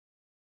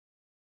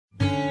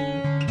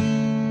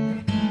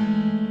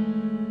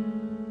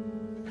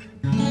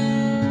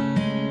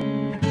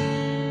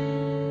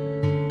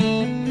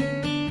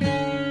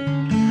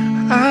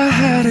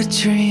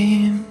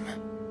dream.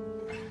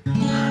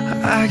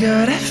 I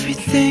got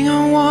everything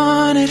I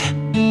wanted,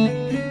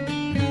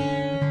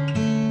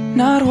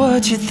 not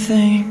what you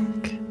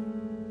think.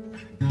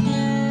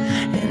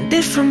 And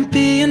if I'm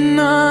being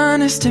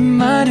honest, it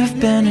might have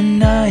been a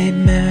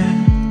nightmare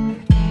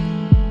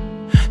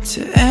to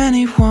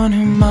anyone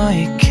who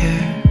might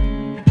care.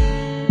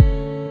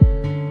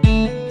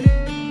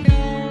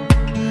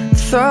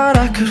 Thought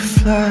I could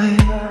fly,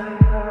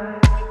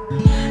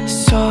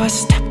 so I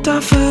stepped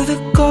off of the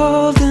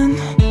golden.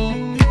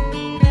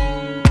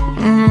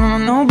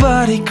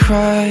 Nobody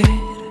cried,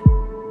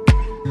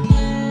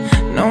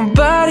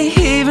 nobody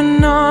even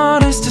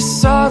noticed. I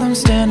saw them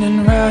standing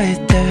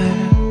right there.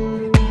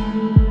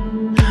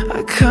 I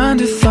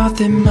kinda thought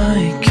they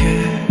might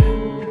care.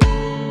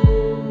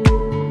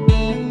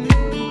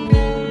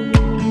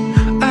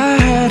 I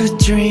had a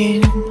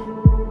dream,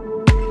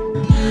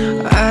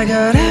 I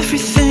got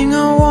everything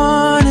I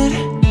wanted,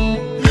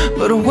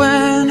 but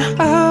when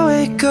I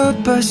wake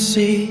up I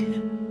see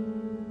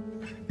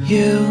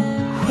you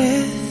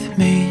with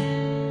me.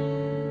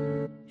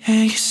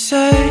 And you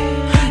say,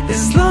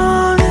 as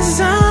long as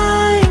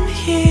I'm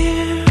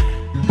here,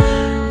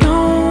 no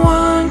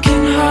one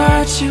can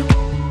hurt you.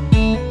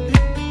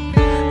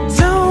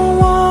 Don't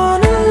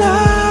wanna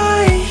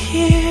lie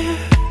here,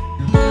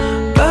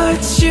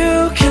 but you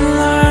can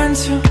learn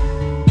to.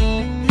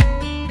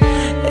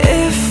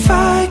 If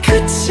I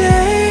could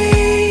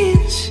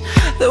change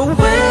the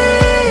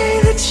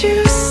way that you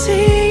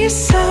see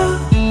yourself,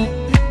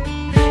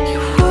 you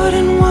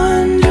wouldn't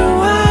wonder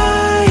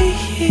why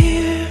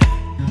here.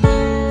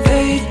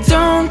 They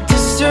don't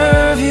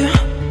deserve you.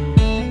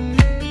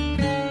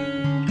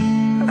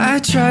 I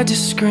tried to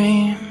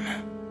scream,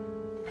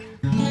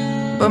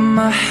 but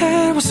my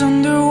head was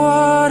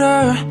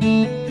underwater.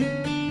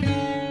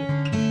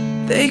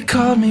 They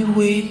called me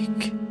weak,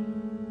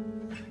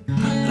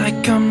 like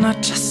I'm not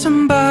just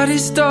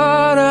somebody's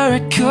daughter.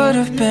 It could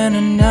have been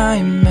a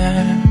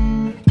nightmare,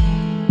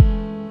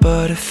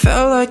 but it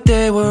felt like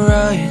they were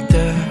right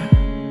there.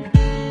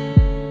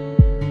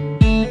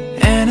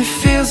 And it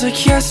feels like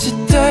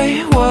yesterday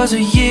was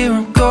a year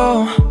ago,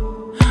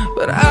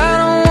 but I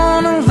don't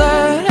wanna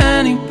let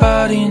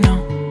anybody know,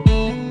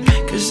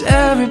 'cause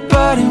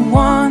everybody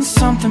wants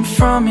something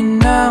from me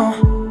now,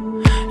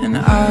 and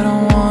I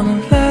don't wanna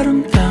let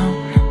them down.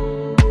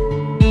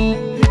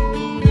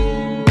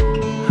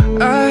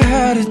 I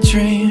had a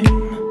dream,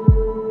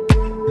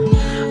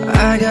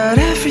 I got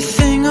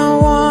everything I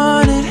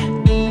wanted,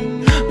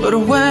 but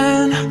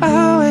when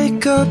I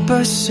wake up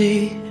I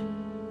see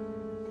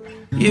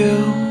you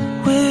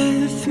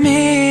with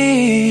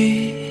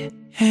me.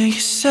 And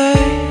you say,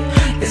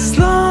 as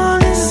long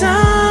as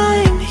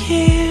I'm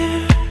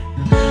here,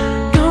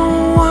 no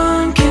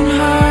one can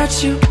hurt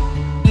you.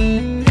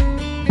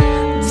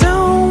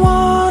 Don't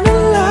wanna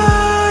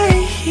lie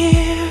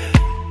here,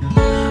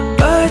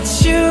 but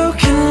you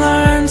can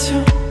learn to.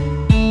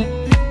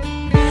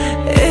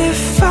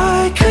 If I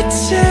could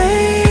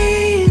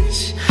change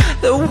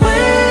the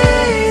way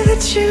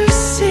that you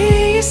see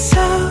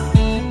yourself,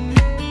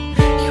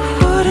 you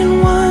wouldn't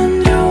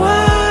wonder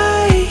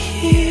why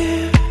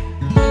here.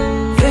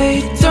 They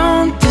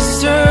don't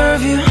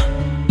deserve you.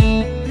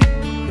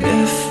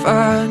 If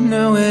I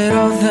knew it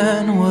all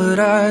then, would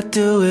I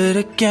do it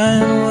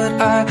again? Would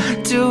I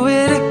do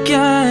it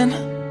again?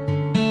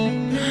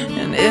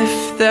 And if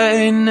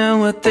they knew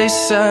what they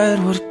said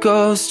would go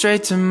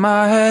straight to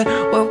my head,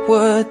 what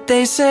would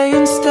they say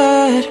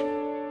instead?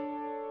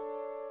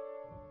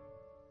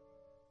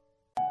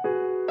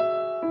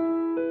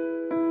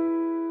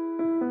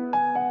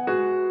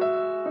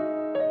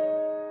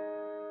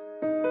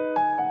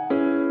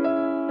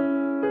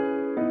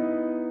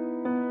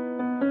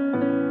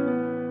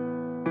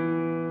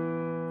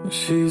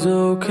 She's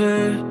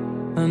okay,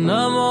 and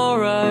I'm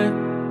alright,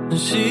 and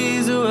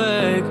she's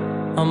awake.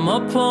 I'm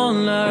up all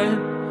night,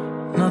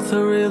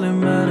 nothing really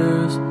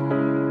matters.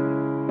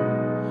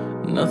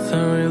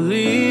 Nothing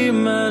really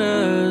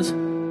matters.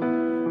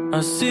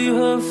 I see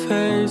her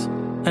face,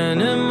 and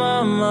in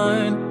my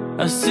mind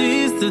I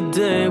seize the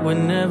day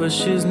whenever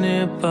she's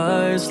nearby.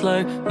 It's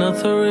like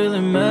nothing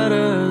really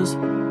matters.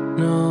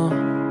 No,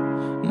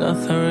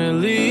 nothing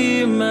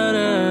really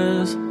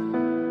matters.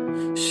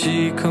 She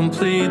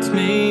completes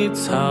me,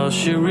 it's how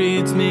she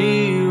reads me,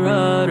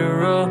 right or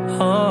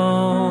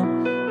wrong.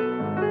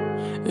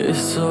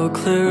 It's so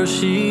clear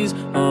she's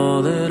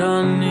all that I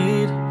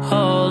need,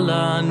 all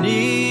I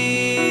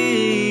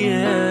need,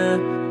 yeah.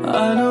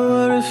 I know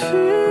what it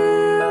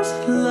feels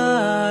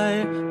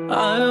like,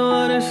 I know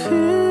what it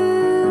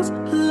feels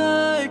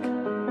like.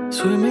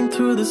 Swimming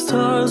through the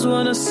stars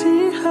when I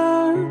see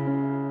her.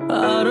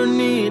 I don't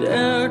need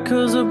air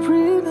 'cause I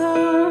breathe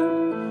her.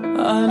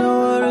 I know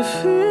what it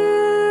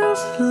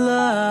feels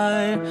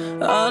like,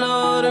 I know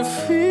what it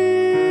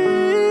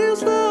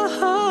feels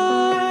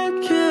like,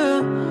 yeah.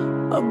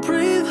 I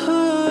breathe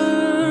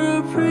her, I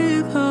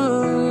breathe her.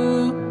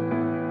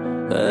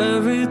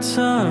 Every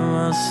time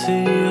I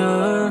see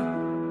her,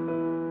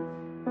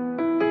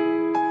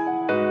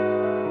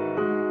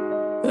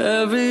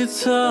 every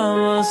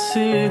time I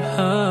see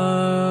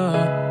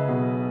her,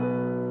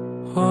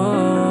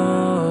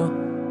 oh,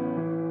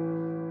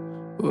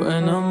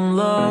 when I'm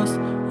lost,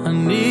 I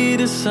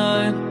need a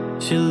sign.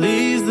 She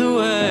leads the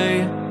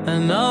way,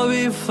 and I'll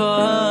be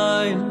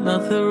fine.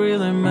 Nothing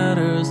really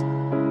matters.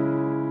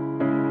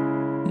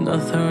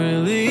 Nothing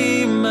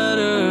really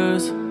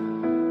matters.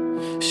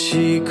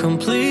 She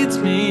completes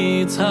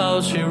me, it's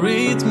how she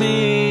reads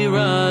me,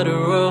 right or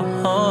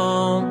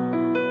wrong.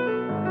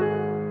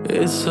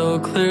 It's so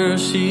clear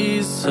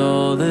she's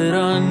all that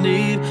I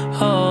need,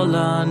 all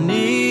I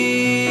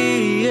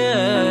need,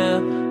 yeah.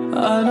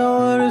 I know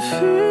what it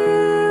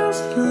feels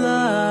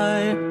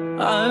like,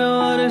 I know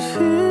what it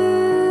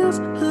feels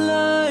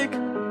like,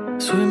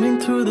 swimming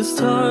through the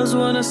stars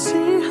when I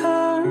see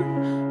her.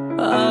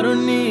 I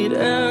don't need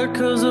air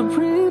cause I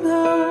breathe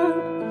her.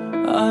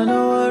 I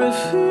know what it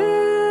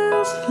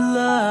feels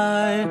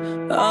like,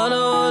 I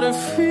know what it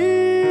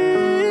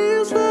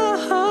feels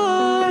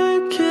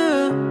like,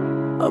 yeah.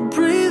 I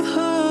breathe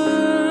her,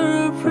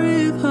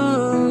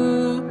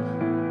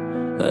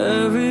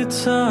 every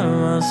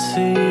time I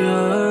see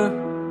her.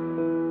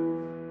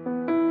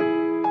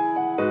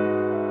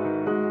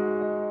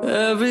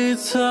 Every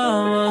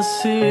time I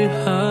see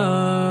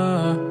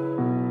her,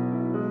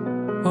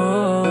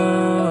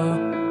 oh,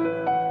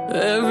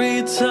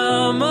 every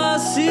time I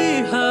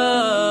see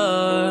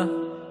her,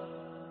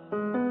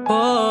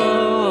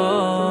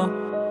 oh,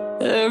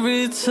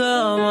 every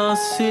time I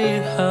see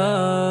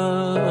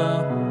her,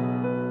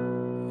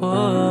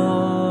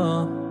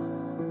 oh,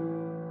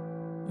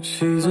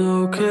 she's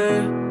okay,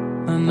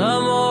 and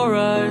I'm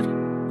alright,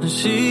 and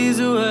she's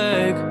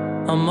awake,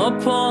 I'm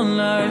up all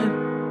night.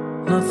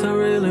 Nothing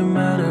really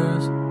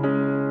matters.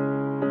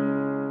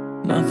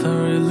 Nothing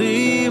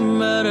really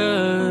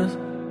matters.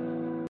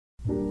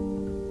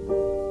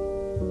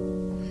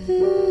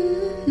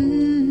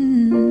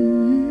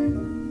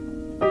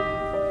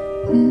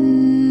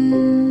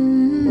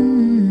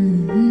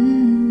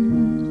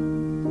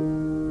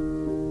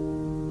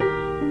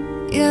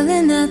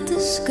 Yelling at the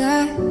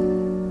sky,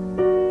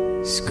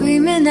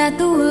 screaming at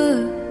the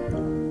world.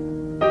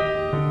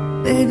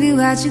 Baby,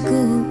 why'd you go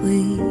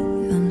away?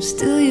 I'm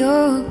still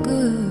your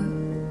girl.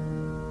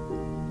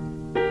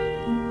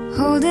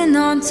 Holding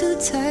on too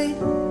tight,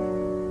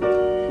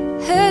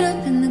 head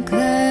up in the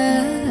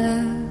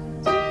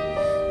clouds.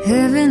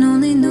 Heaven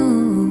only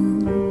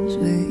knows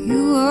where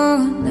you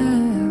are now.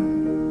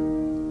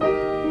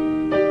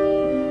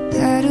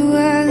 How do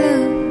I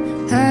love?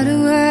 How do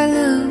I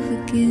love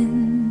again?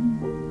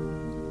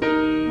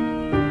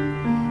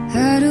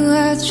 How do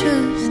I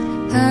trust?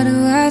 How do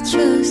I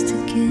trust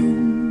again?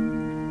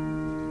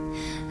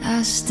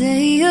 I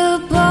stay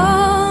up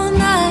all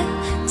night,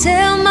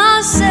 tell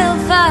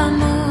myself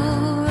I'm alright.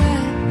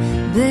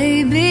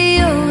 Baby,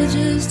 you're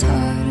just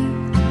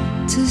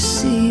harder to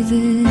see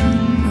than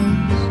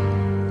most.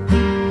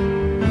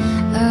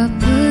 I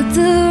put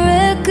the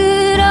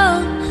record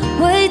on,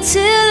 wait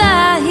till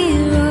I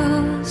hear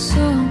a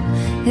song.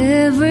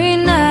 Every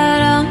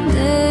night I'm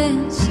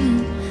dancing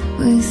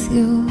with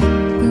your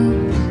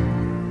ghost.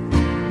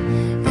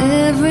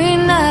 Every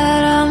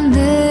night I'm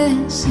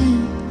dancing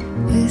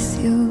with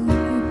your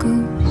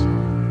ghost.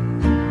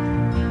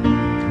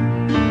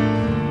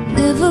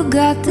 Never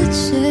got the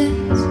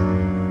chance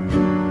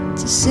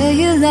to say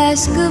your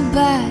last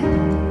goodbye.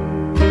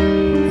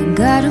 I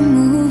gotta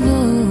move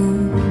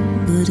on,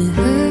 but it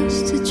hurts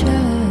to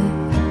try.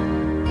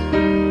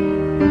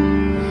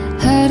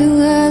 How do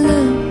I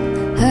love?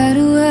 How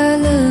do I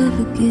love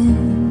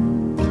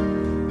again?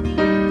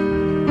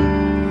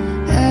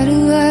 How do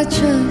I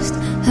trust?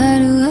 How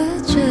do I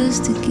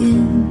trust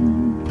again?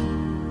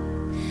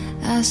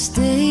 I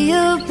stay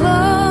up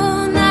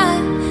all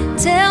night,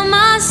 tell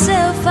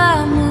myself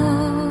I'm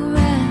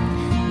alright.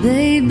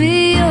 Baby,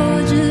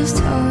 you're just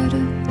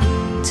harder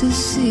to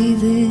see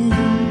than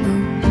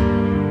most.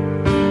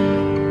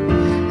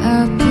 I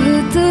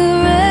put the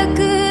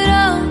record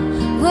on,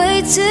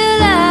 wait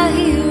till I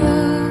hear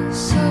a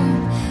song.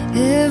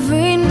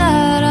 Every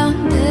night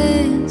I'm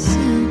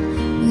dancing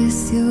with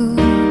your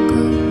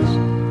ghost.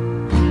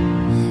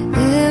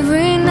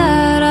 Every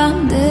night I'm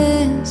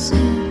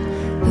dancing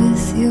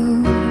with your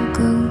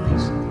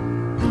ghost.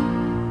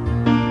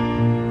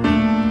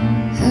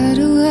 How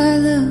do I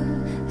love?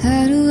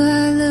 How do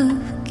I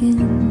love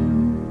again?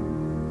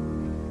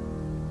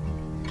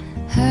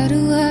 How do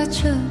I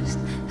trust?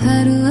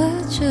 How do I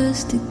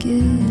trust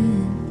again?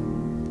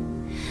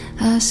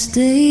 I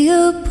stay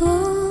up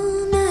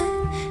all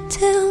night,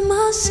 tell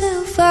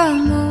myself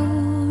I'm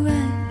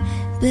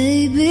alright.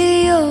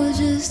 Baby, you're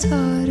just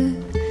harder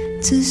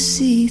to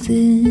see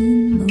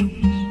than most.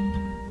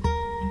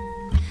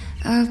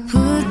 I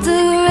put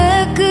the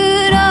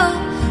record on,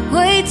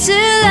 wait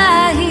till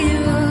I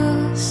hear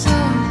a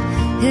song.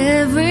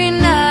 Every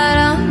night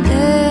I'm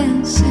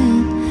dancing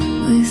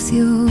with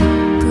your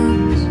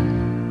ghost.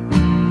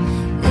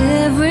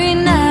 Every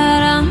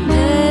night I'm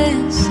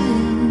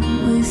dancing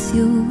with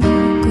your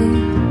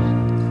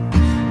ghost.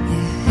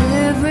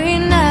 Yeah, every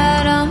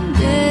night I'm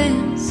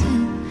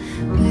dancing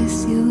with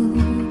your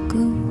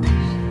ghost.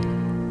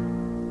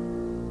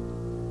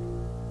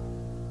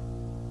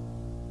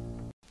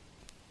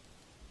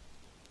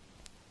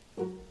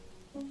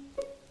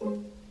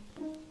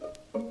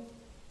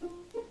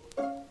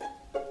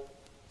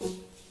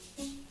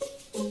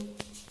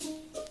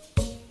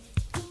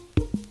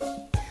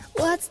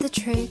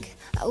 trick,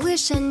 I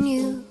wish I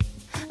knew.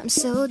 I'm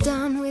so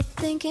done with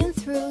thinking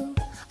through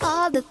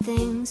all the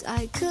things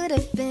I could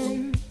have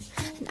been,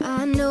 and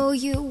I know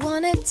you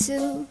wanted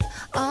to.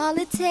 All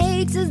it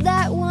takes is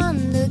that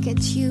one look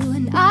at you,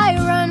 and I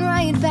run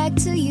right back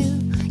to you.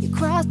 You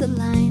cross the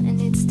line and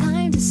it's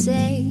time to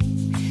say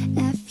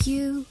F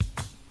you.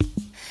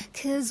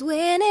 'Cause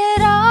when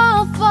it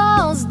all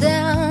falls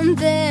down,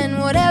 then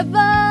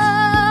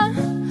whatever.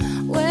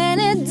 When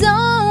it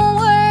don't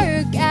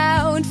work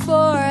out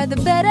for the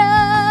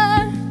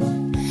better,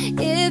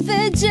 if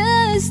it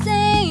just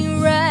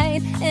ain't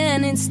right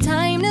and it's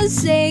time to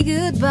say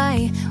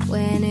goodbye.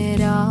 When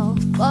it all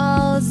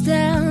falls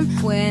down,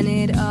 when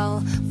it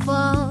all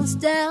falls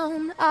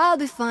down, I'll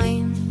be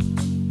fine.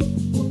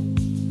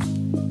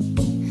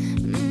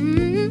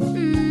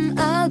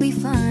 I'll be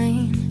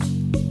fine.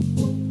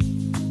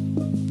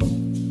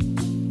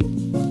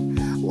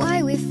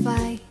 Why we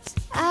fight,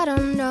 I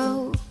don't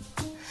know.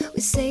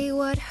 We say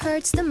what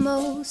hurts the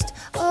most.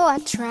 Oh, I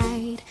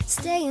tried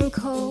staying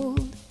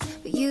cold,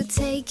 but you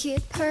take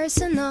it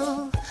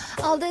personal.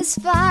 All this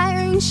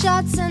firing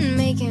shots and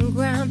making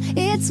ground,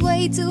 it's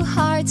way too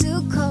hard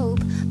to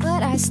cope.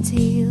 But I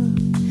still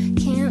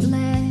can't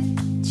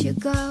let you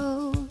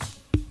go.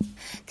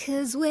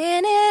 'Cause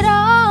when it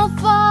all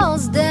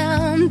falls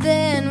down,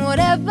 then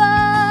whatever.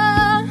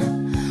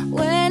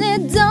 When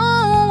it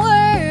don't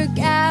work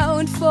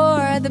out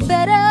for the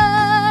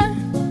better,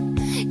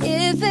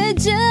 if it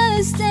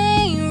just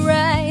ain't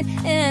right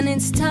and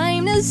it's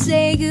time to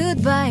say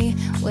goodbye.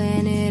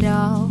 When it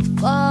all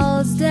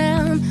falls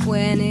down,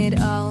 when it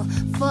all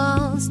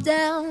falls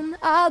down,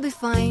 I'll be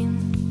fine.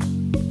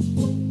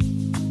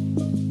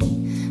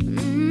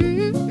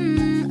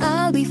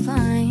 I'll be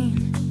fine.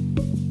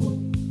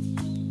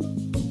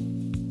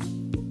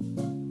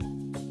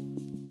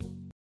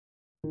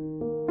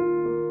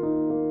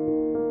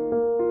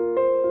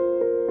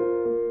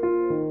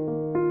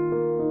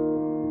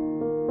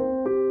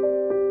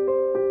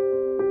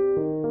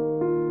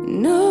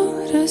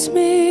 Notice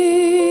me,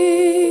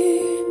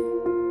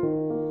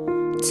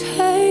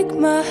 take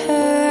my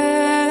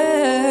hand.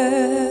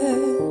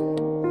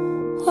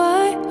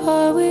 Why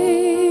are we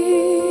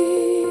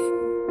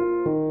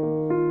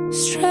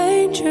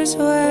strangers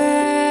when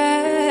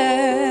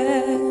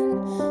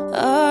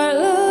our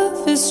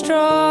love is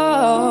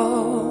strong?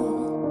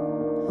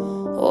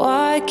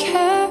 Why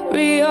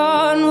carry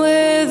on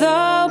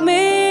without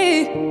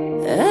me?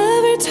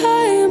 Every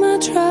time I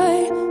try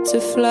to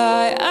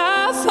fly,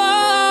 I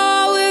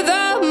fall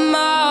without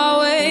my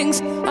wings.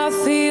 I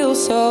feel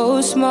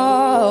so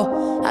small.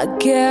 I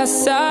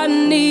guess I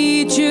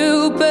need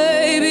you,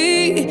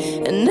 baby.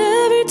 And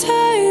every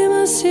time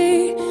I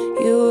see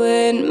you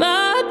in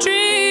my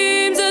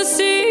dreams, I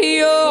see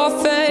your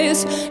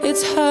face.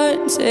 It's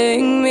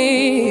haunting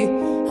me.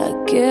 I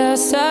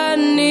guess I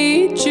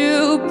need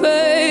you,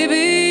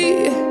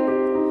 baby.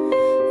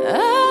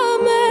 I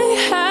may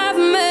have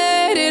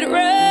made it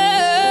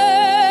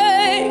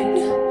rain.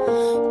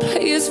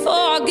 Please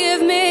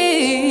forgive me.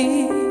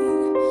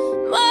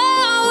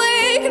 My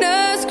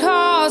weakness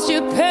caused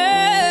you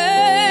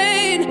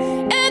pain,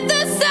 and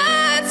the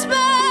signs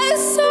my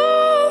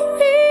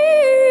sorry.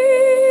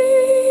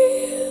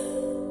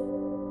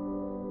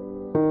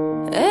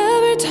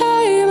 Every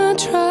time I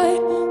try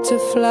to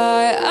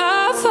fly,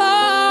 I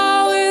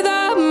fall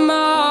without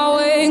my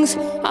wings.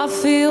 I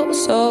feel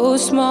so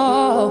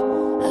small.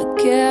 I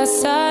guess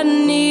I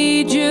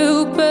need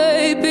you,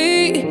 baby.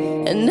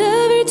 And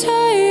every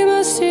time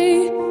I see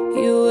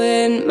you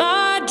in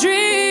my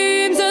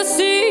dreams, I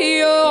see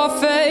your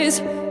face.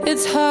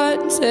 It's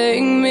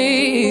haunting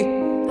me.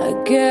 I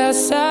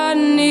guess I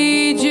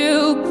need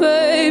you,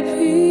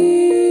 baby.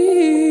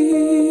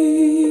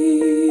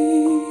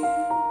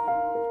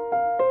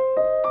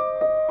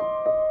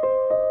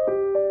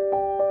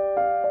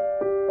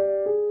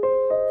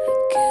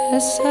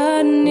 Guess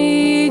I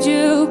need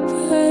you,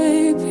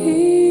 baby.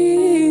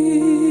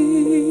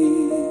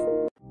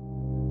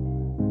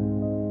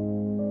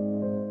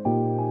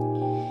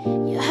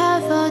 You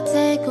have a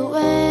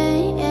takeaway,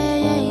 yeah,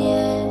 yeah,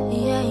 yeah,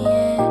 yeah,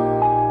 yeah.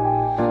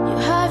 You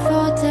have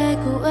a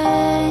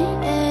takeaway,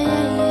 yeah,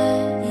 yeah,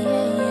 yeah,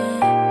 yeah, yeah.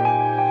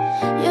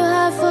 You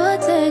have a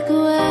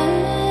takeaway,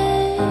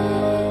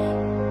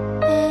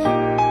 yeah.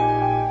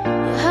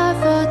 You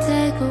have a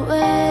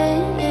takeaway,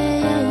 yeah,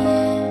 yeah,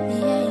 yeah,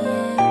 yeah,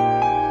 yeah.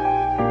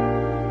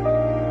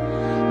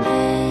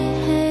 Hey,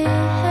 hey,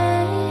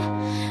 hey,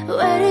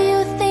 where do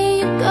you think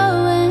you're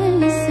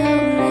going so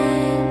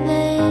late,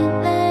 late,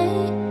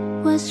 late?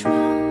 What's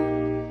wrong?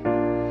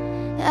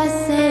 I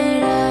said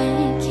I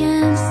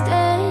can't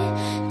stay.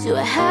 Do I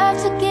have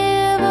to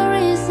give a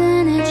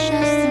reason? It's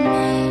just a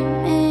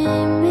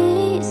name, me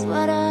is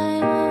what I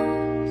want.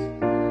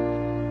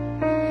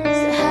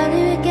 So how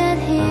did we get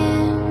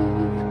here?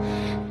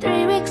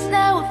 3 weeks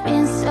now, we've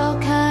been so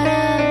caught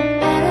up.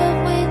 Better if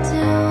we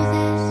do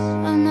this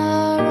on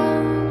our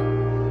own.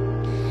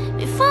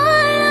 Before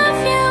I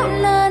love you,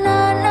 no, no,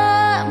 no,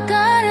 I'm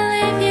gonna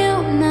leave you,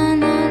 no,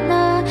 no,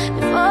 no.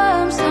 Before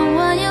I'm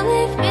someone you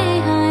leave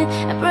behind,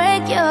 I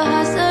break your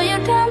heart so you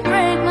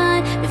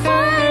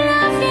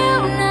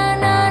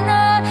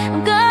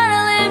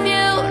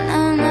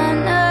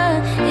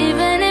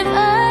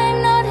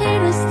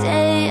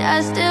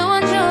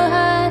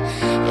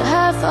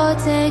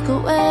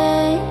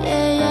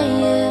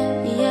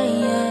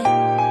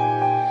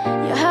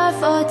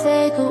for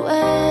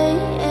takeaway.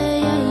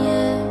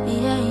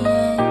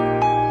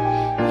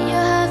 You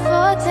have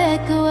for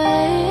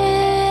takeaway.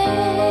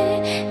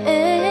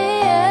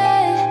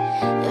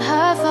 You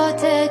have for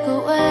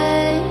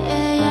takeaway.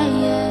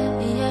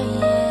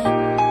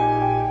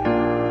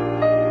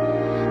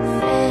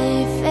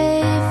 Faye,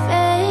 Faye,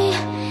 Faye,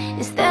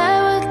 is that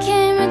what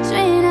came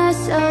between us?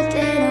 Or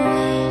did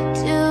we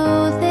do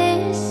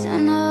this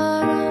on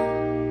our own?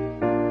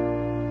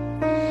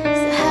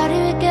 So how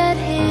did we get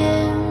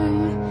here?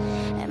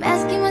 I'm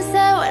asking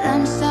myself when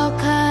I'm so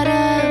caught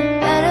up.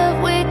 Better if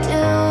we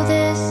do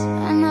this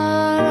on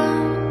our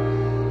own.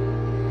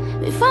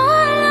 Before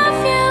I love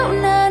you,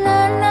 no, no,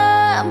 no,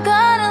 I'm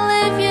gonna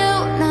leave you,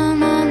 no,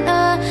 no,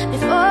 no.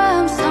 Before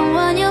I'm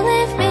someone you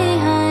leave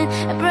behind,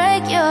 I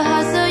break your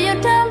heart so you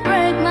don't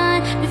break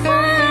mine.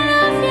 Before I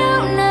love you,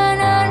 no,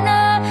 no, no,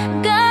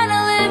 I'm gonna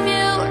leave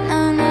you,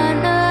 no, no,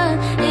 no.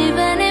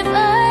 Even if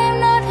I'm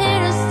not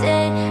here to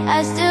stay, I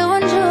still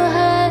want your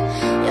heart.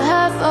 Your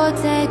heart for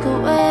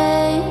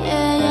takeaway,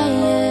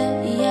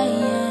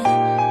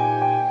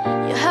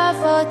 Your heart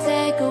for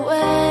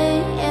takeaway,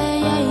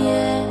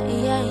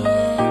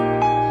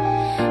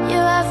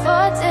 Your heart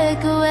for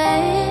takeaway,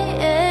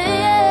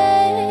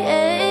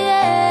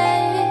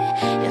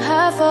 Your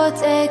heart for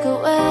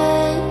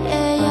takeaway,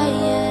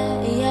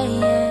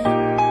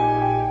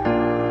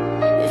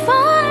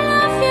 Before I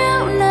love you,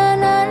 no,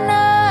 no,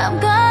 no, I'm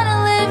gonna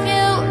leave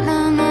you, no,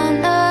 no,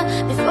 no.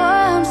 Before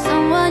I'm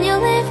someone you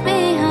leave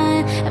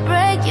behind, I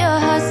break your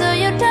heart so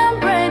you don't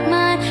break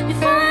mine.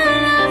 Before I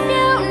love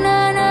you, no,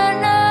 no,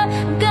 no,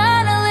 I'm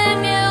gonna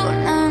leave you,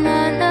 no, no,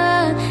 no.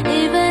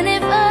 Even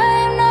if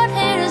I'm not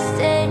here to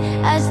stay,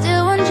 I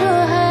still want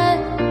your heart.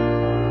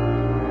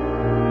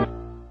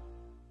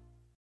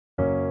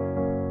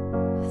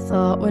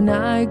 Thought when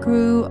I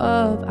grew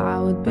up I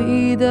would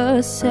be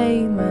the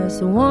same as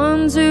the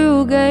ones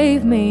who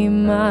gave me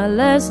my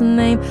last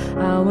name.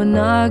 I would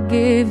not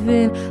give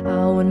in,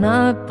 I would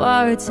not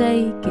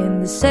partake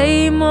in the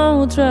same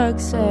old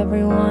drugs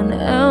everyone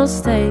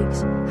else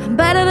takes. I'm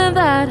better than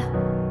that,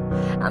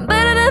 I'm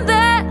better than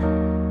that.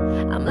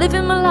 I'm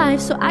living my life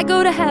so I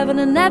go to heaven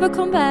and never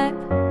come back.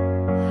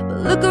 But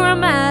look where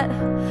I'm at,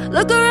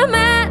 look where I'm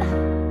at.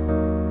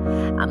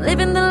 I'm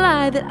living the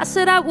life that I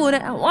said I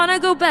wouldn't, I wanna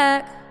go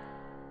back.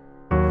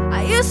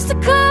 I used to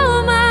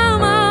call my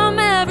mom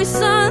every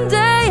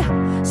Sunday,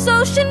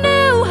 so she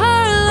knew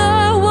her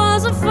love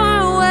wasn't far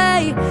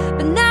away.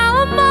 But now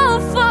I'm all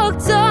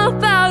fucked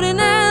up out in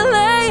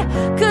LA,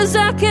 cause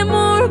I care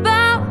more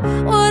about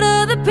what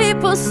other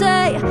people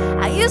say.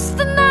 I used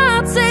to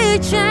not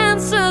take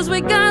chances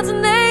with God's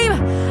name,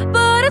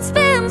 but it's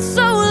been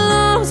so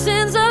long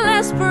since I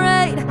last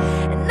prayed.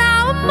 And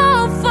now I'm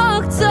all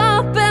fucked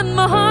up and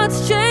my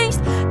heart's changed,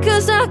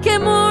 cause I care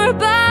more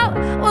about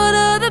what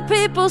other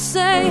people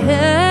say.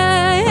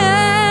 Hey, hey,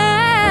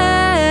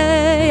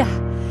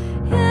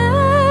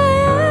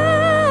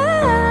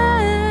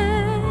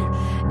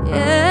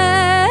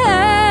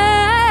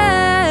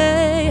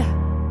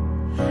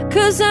 yeah,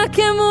 cause I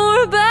care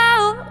more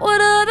about what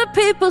other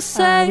people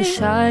say. I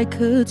wish I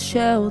could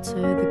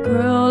shelter the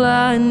girl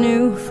I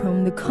knew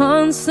from the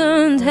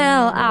constant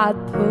hell I'd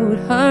put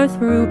her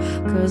through.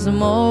 Cause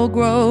I'm all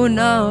grown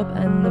up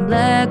and I'm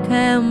black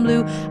and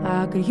blue.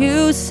 I could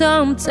use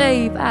some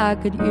tape, I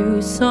could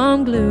use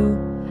some glue.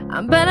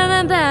 I'm better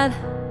than that,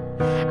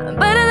 I'm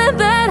better than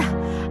that.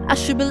 I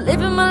should be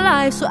living my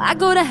life so I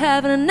go to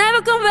heaven and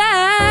never come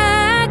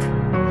back.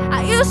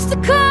 I used to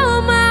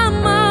call my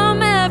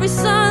mom every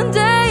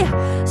Sunday,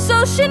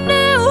 so she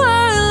knew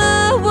her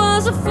love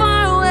wasn't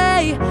far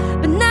away.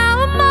 But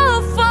now I'm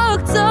all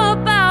fucked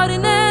up out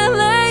in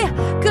LA,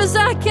 cause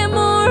I care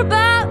more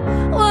about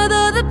what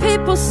other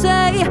people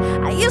say.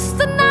 I used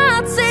to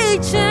not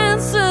take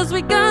chances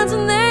with God's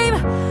name,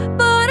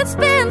 but it's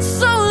been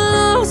so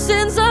long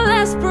since I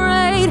last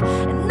prayed.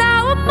 And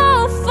now I'm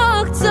all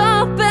fucked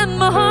up and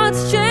my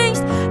heart's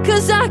changed,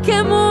 cause I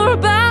care more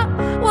about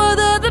what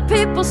other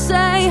people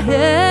say.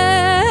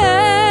 Hey,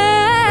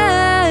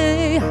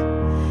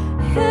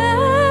 hey,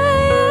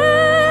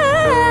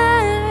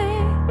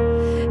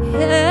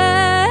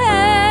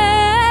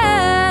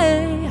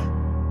 hey,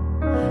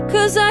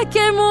 cause I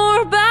care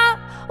more about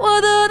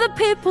what other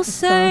people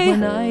say.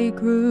 When I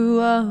grew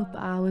up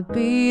I would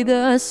be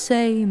the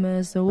same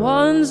as the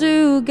ones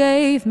who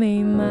gave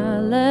me my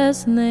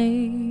last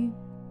name.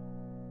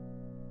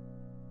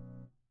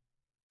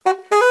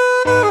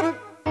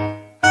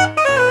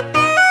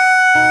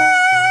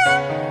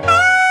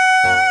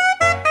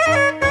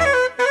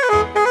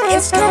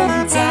 It's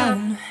going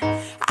down,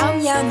 I'm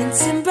young and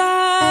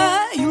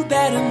timber. You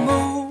better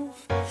move,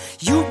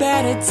 you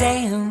better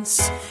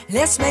dance.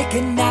 Let's make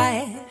a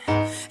night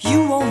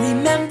you won't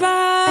remember.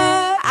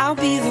 I'll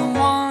be the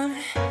one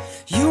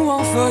you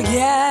won't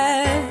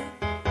forget.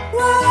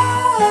 Whoa,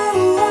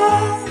 whoa,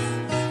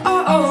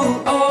 oh,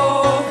 oh, oh.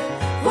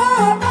 Whoa,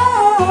 oh,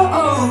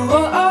 oh,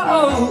 oh, oh,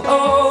 oh, oh.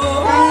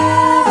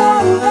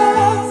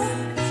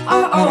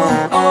 Oh, oh,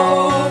 oh.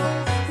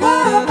 Whoa,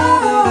 oh,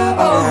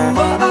 oh, oh,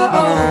 oh,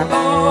 oh,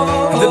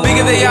 oh. The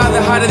bigger they are,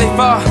 the harder they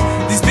fall.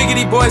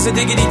 diggity boys are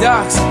diggity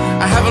dogs.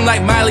 I have them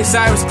like Miley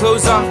Cyrus,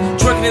 clothes off,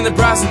 twerking in the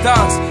bras and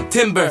thongs.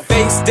 Timber,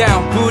 face down,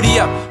 booty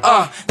up,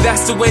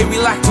 that's the way we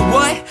like to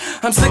what?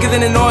 I'm slicker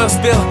than an oil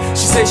spill.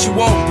 She says she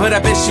won't, but I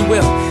bet she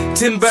will.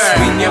 Timber,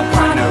 swing your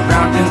partner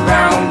round and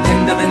round.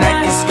 End of the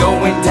night is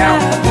going down.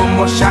 One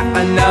more shot,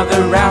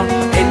 another round.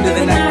 End of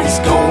the night is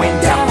going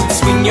down.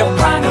 Swing your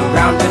partner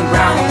round and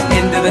round.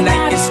 End of the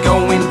night is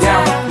going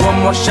down.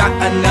 One more shot,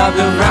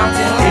 another round.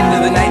 End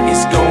of the night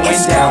is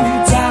going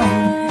down.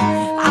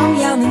 I'm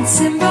yelling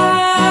timber,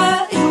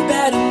 you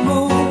better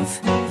move,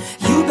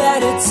 you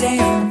better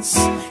dance.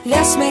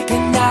 Let's make a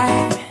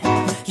night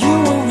you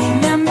won't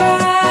remember.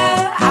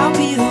 I'll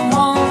be the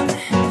one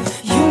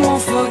you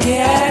won't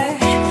forget.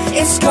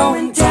 It's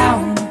going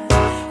down.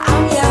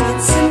 I'm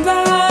yelling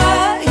timber,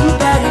 you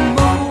better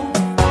move,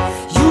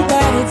 you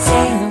better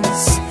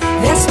dance.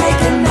 Let's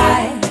make a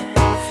night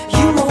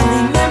you won't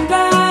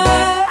remember.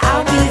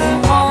 I'll be the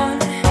one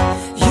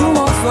you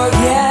won't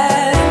forget.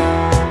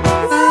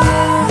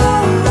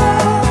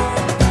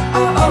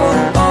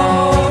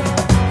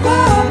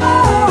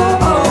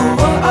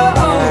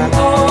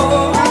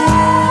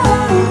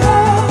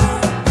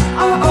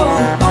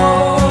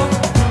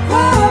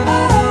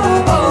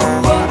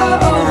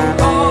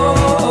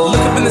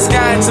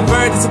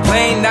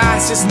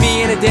 Just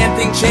me and a damn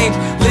thing change.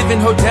 Live in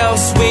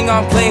hotels, swing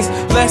on planes.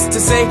 Blessed to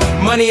say,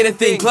 money ain't a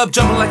thing. Club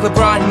jumping like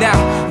LeBron now.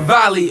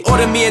 Volley,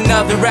 order me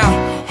another round.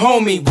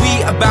 Homie,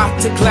 we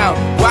about to clown.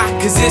 Why?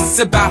 Cause it's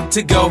about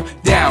to go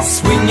down.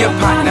 Swing your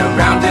partner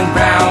round and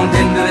round.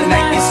 End of the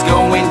night is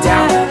going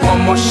down.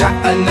 One more shot,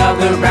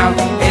 another round.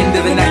 End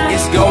of the night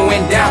is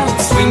going down.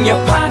 Swing your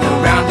partner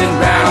round and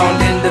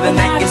round. End of the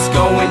night is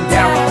going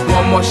down.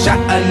 One more shot,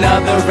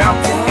 another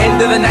round.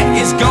 End of the night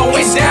is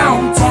going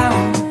down.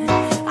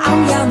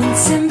 I'm yelling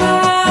timber,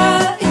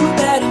 you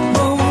better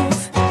move,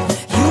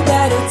 you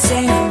better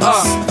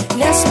dance.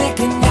 Let's make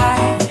a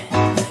night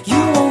you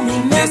won't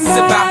remember. This is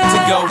about to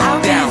go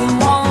I'll down. be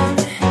the one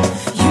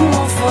you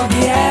won't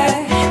forget.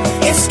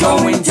 It's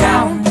going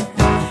down.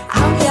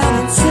 I'm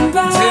yelling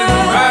timber,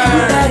 you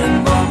better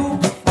move,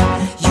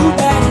 you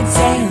better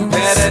dance.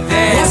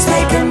 Let's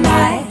make a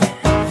night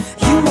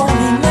you won't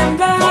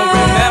remember.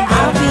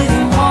 I'll be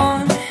the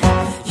one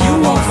you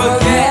won't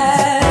forget.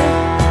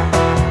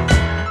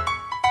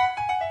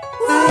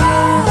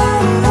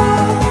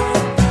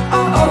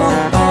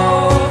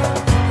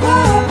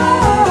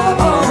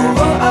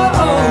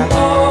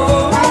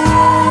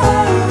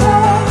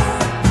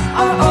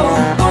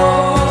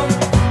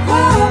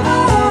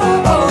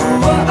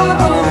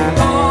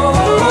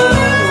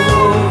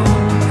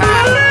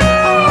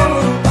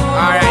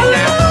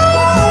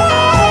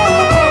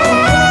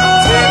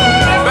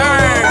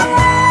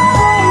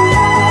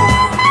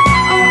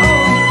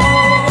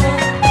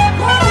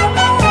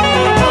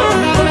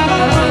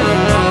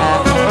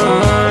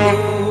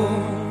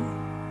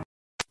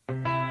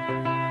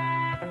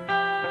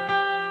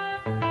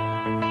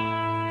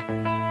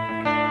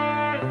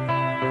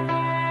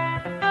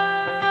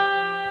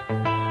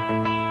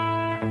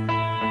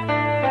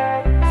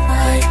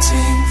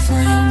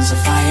 Flames of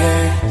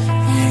fire,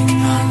 hang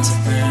on to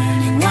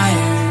burning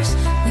wires.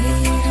 We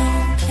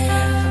don't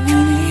care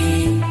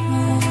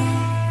anymore.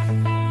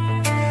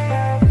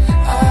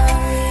 Are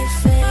we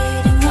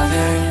fading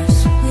lovers?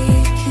 We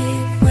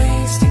keep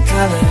wasting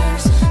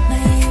colors.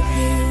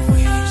 Maybe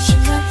we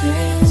should let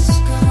this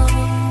go.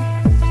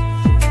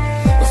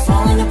 We're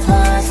falling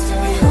apart,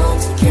 still we hold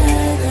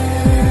together.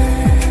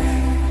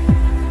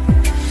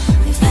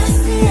 We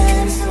passed the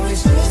end, so we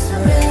chase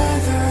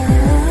forever.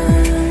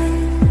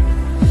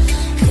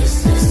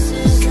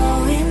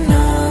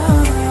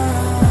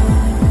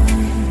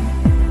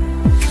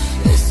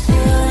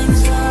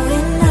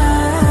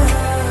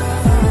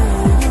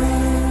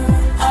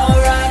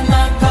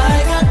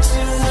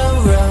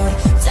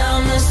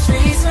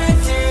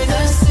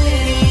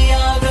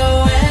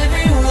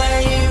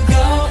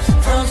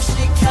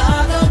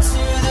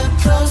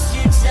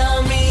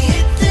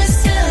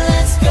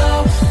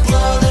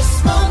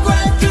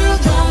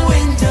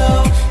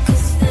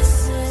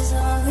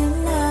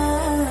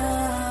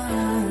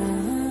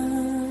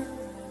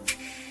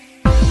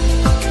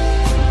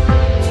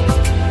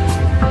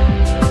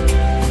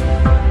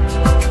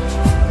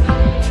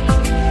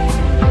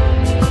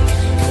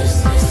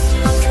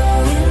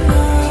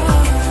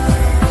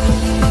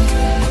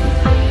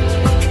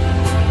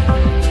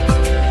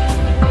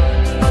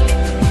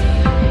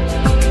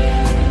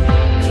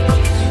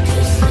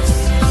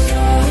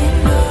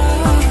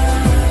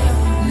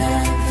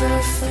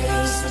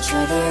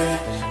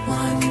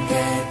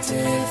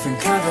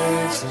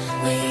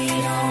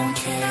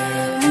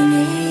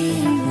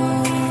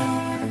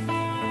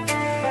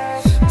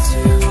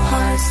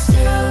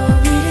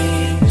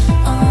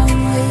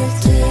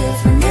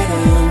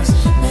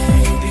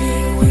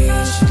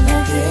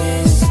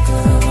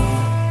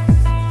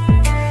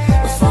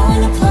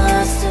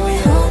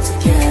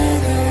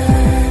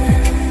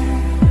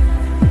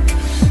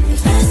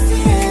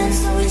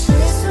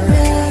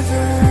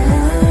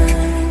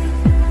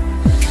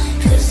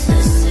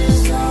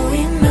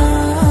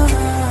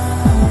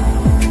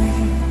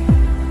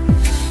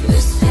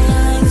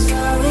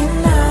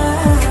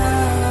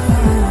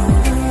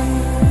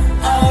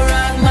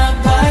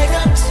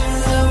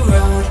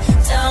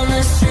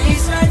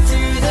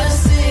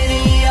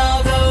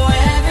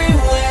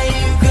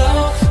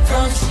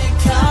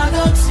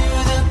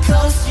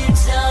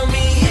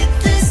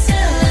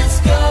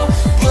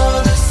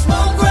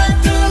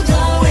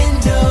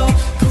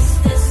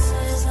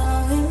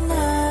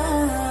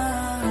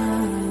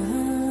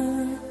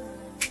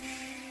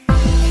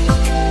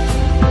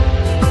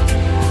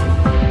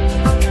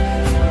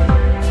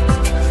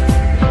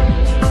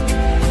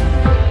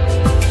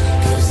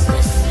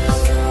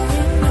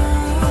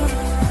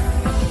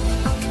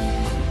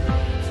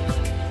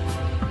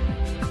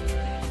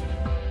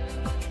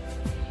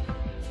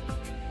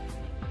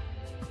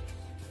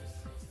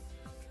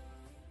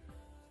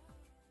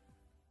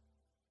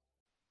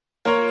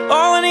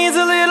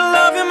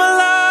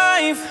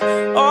 life.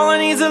 All I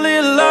need's a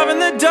little love in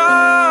the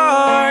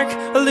dark.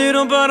 A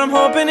little, but I'm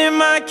hoping it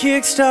might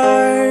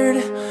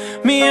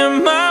kickstart me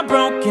and my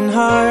broken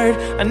heart.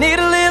 I need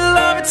a little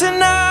love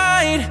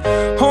tonight.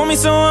 Hold me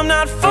so I'm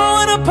not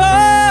falling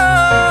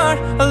apart.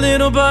 A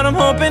little, but I'm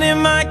hoping it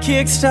might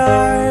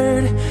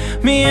kickstart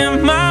me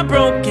and my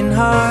broken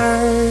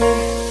heart.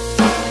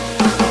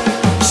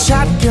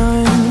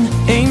 Shotgun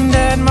aimed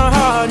at my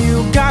heart,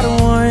 you got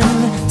one.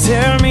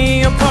 Tear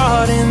me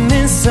apart and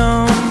then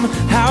some.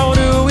 How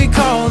do we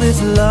call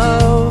this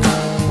love?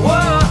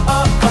 Whoa,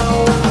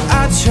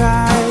 I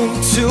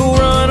tried to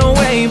run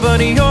away, but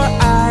your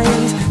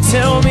eyes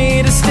tell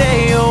me to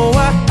stay. Oh,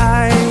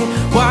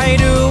 why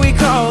do we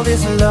call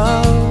this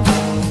love?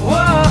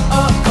 Whoa,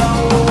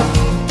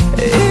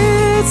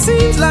 it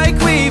seems like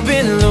we've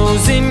been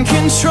losing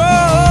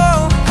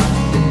control.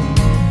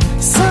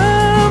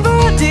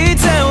 Somebody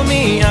tell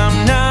me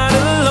I'm not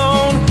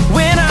alone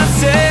when I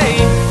say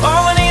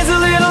all I need's a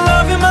little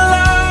love in my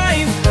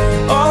life.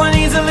 All I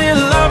need's a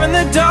little love in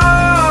the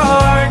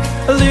dark.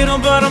 A little,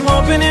 but I'm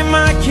hoping it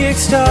might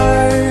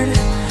kickstart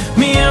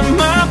me and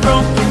my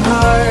broken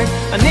heart.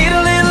 I need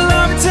a little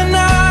love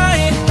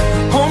tonight.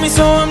 Hold me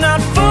so I'm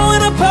not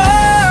falling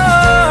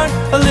apart.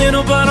 A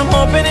little, but I'm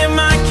hoping it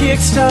might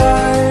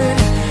kickstart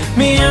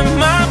me and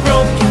my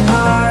broken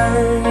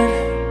heart.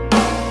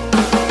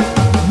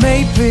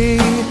 Maybe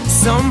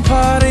some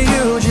part of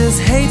you just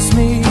hates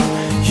me.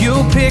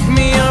 You pick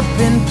me up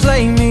and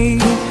play me.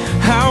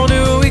 How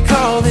do we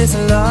call this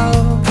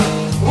love?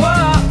 Whoa,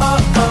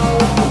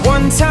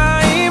 one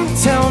time,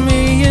 tell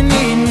me you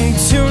need me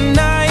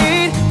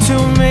tonight. To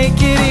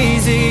make it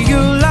easy, you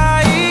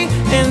lie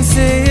and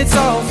say it's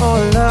all for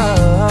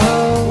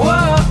love.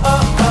 Whoa,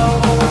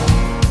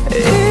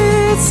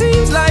 it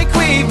seems like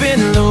we've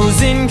been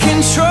losing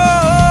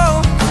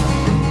control.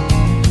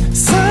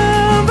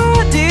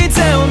 Somebody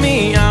tell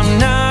me I'm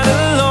not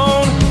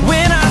alone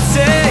when I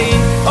say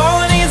all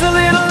I need's a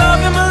little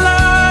love in my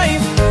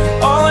life.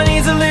 All I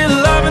need's a little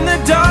love in the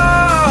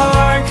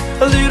dark.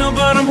 A little,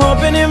 but I'm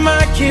hoping it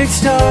might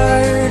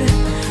kickstart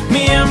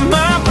me and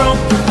my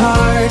broken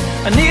heart.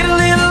 I need a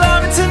little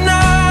love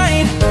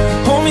tonight.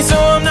 Hold me so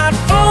I'm not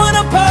falling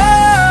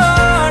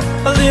apart.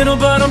 A little,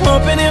 but I'm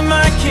hoping it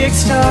might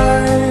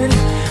kickstart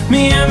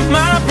me and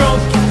my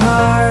broken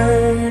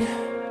heart.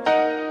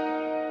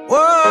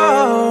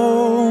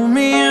 Whoa,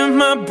 me and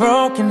my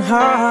broken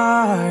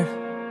heart.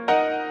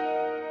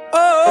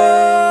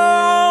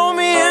 Oh,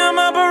 me and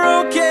my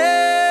broken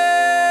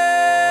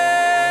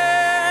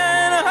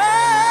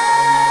heart.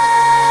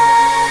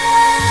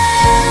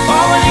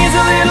 All I need's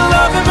a little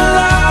love in my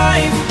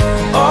life.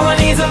 All I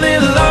need's a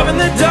little love in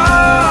the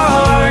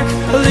dark.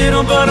 A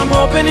little, but I'm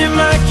hoping it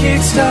might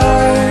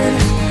kickstart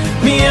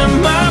me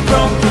and my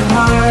broken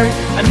heart.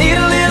 I need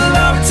a little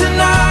love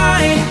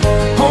tonight.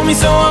 Hold me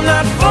so I'm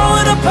not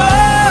falling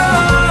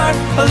apart.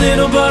 A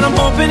little, but I'm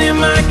hoping it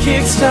might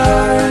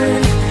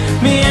kickstart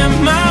me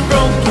and my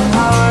broken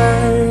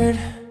heart.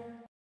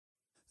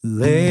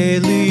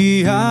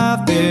 Lately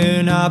I've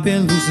been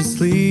losing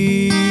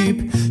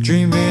sleep,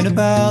 dreaming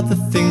about the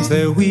things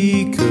that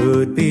we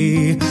could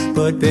be.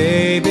 But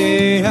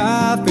baby,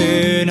 I've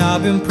been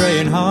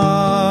praying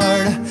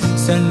hard.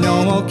 Said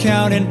no more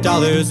counting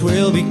dollars,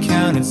 we'll be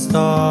counting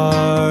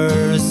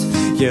stars.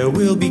 Yeah,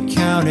 we'll be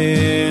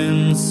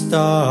counting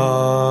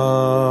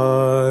stars.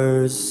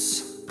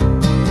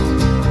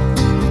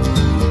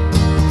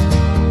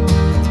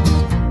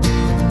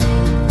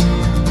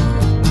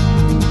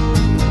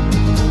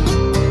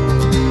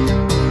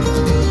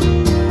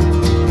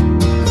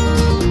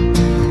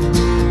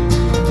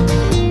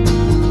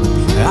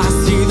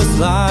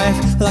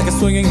 Life like a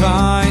swinging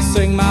vine,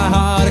 swing my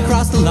heart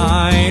across the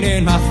line.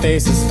 In my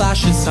face is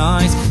flashing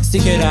signs,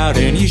 stick it out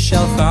and you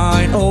shall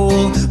find.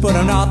 Old, but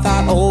I'm not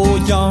that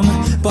old. Young,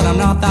 but I'm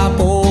not that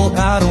bold.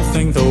 I don't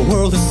think the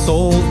world is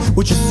sold,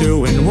 we're just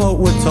doing what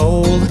we're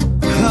told.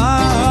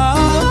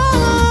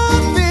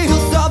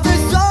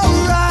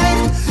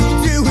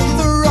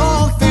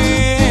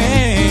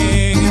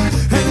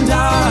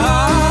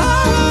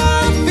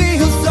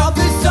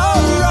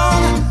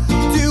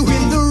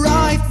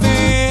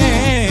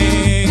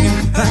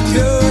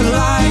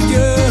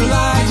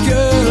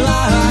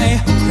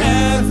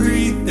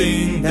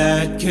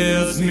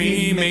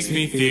 Makes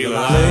me feel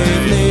alive.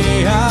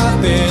 Lately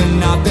I've been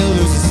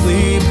losing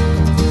sleep,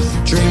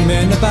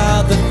 dreaming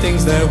about the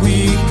things that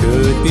we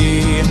could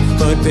be.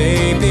 But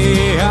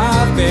baby,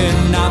 I've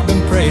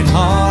been praying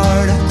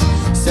hard.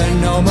 Said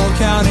no more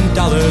counting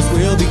dollars,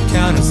 we'll be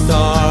counting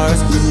stars.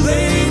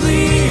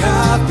 Lately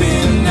I've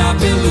been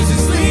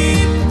losing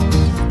sleep,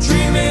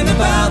 dreaming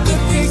about the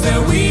things that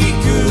we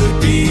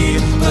could be.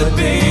 But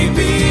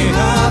baby,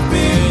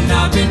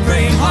 I've been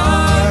praying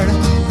hard.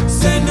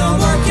 Said no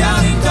more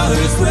counting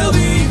dollars, we'll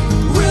be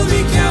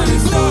counting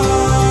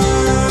stars.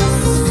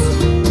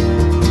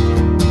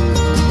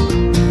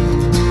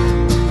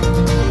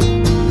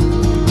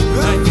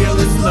 I feel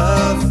this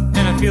love,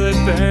 and I feel it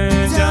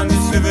burn down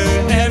this river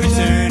every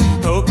turn.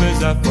 Hope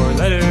is a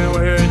four-letter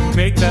word,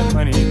 make that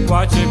money me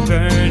watch it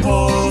burn.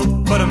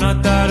 Old, but I'm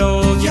not that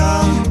old.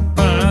 Young,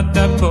 but I'm not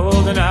that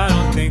bold. And I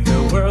don't think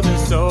the world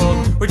is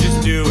sold. We're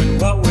just doing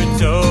what we're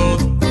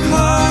told.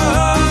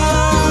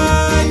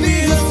 I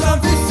feel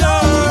something so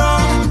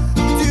wrong,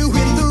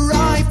 doing the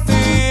right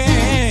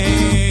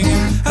thing.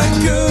 A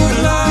good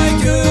lie,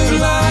 good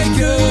lie,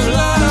 good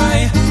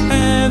lie.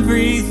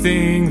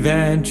 Everything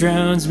that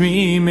drowns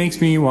me makes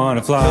me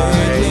wanna fly.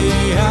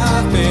 Lately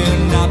I've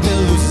been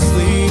losing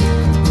sleep,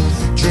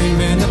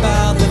 dreaming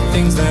about the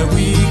things that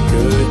we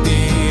could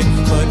be.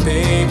 But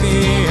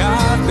baby,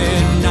 I've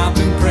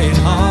been praying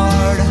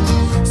hard.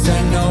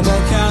 Said no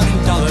more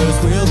counting dollars,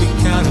 we'll be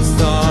counting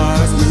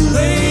stars.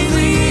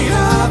 Lately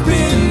I've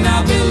been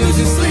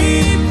losing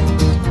sleep,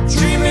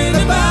 dreaming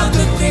about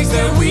the things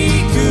that we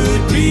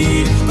could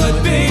be. But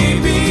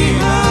baby,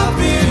 I've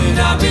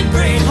been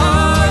praying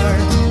hard.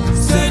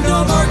 Said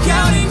no more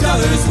counting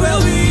dollars,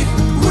 we'll be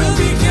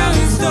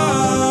counting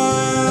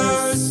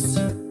stars.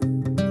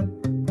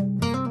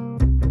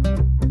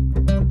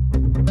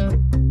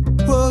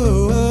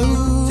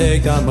 Whoa.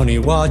 Take that money,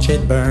 watch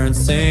it burn,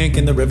 sink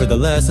in the river, the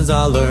lessons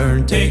I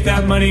learned. Take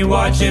that money,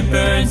 watch it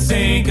burn,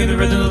 sink in the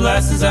river, the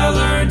lessons I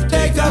learned.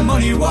 Take that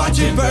money, watch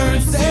it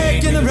burn,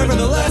 sink in the river,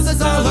 the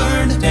lessons I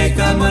learned. Take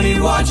that money,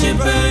 watch it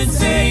burn,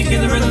 sink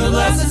in the river, the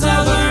lessons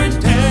I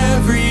learned.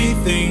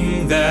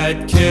 Everything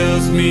that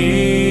kills me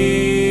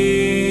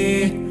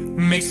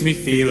makes me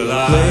feel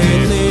alive.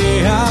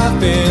 Lately I've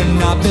been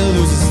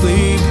losing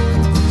sleep,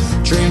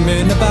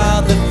 dreaming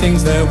about the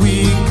things that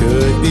we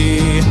could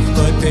be.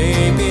 But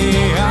baby,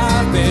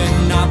 I've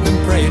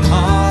been praying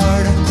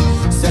hard.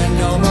 Said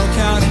no more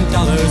counting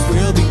dollars,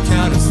 we'll be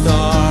counting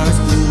stars.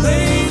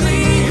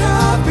 Lately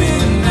I've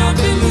been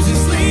losing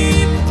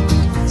sleep,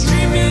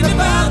 dreaming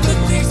about the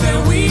things that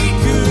we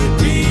could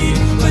be.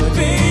 But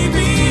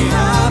baby,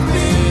 I've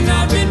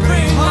been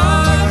praying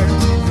hard.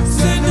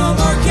 Said no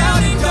more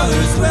counting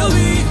dollars, we'll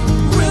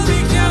be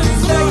counting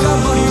stars. Take that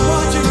money,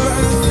 watch it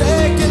burn,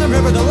 sink in the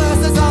river, the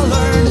lessons I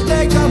learned.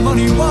 Take that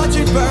money, watch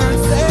it burn,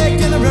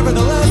 sink in the river,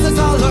 the lessons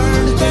I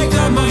learned. Take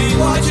that money,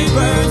 watch it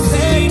burn,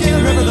 sink in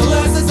the river, the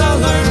lessons I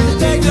learned.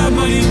 Take that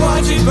money,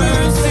 watch it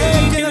burn,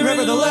 sink in the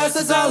river, the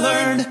lessons I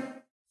learned.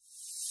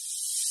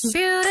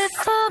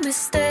 Beautiful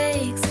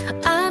mistakes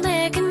I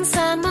make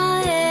inside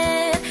my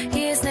head.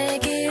 He's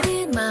naked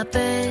in my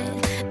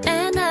bed,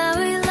 and I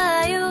will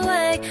lie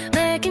awake,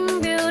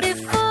 making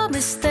beautiful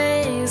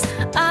mistakes.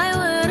 I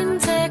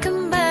wouldn't take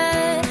them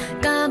back.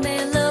 Got me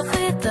in love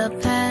with the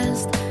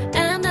past,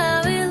 and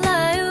I will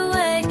lie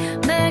awake,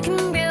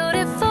 making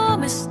beautiful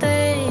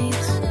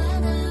mistakes.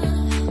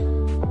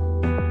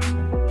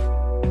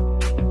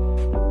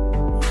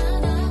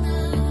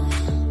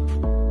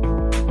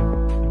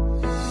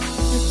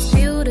 It's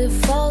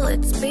beautiful,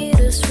 it's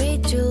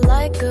bittersweet. You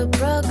like a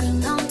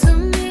broken home to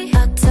me.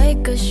 I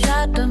take a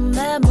shot of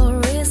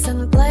memories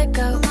and black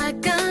out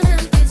like an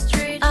empty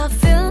street. I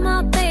fill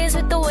my days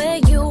with the way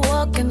you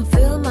walk and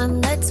fill my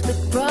nights with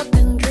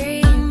broken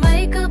dreams. I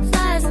make up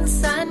lies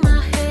inside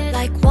my head,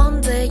 like one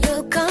day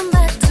you'll come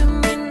back to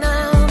me.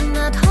 Now I'm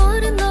not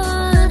holding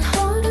on,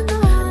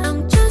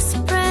 I'm just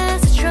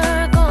surprised that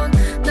you're gone.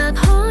 Not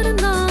holding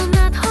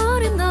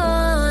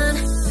on,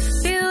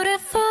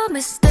 beautiful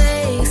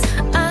mistakes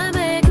I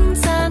make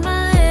inside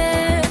my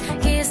head.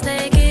 He's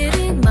naked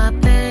in my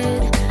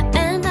bed,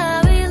 and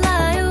I will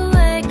lie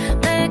awake,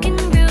 making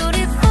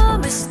beautiful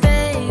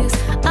mistakes.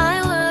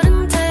 I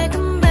wouldn't take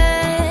them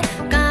back.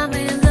 Got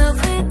me in love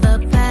with the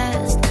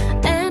past,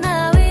 and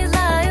I will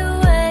lie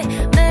awake,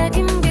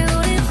 making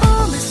beautiful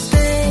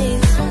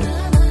mistakes.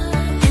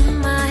 In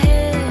my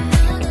head,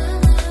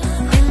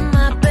 in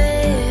my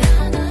bed,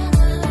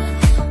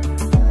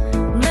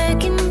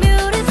 making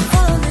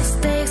beautiful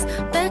mistakes.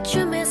 Bet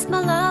you miss my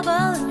love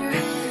all in your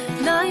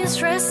head. Now you're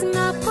stressing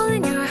up,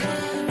 pulling your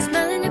hair,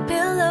 smelling your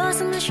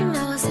pillows and wishing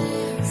I was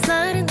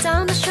sliding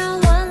down the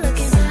shower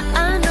looking.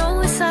 I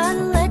know it's hard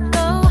to let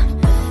go.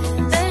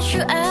 Bet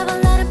you ever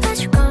let it bet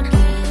you gone.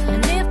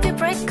 And if we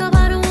break up,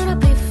 I don't wanna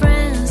be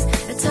friends.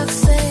 It's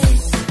toxic.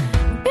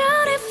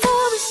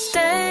 Beautiful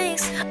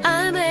mistakes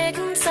I make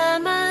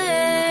inside my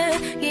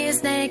head.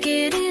 He's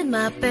naked in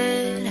my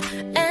bed,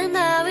 and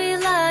I will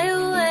lie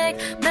awake,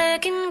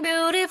 making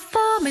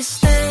beautiful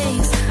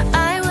mistakes.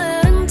 I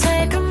wouldn't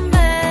take them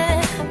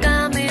back.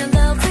 Got me in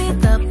love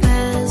with the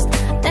past,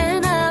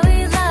 and I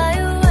will lie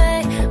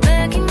awake,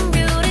 making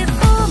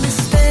beautiful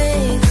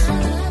mistakes.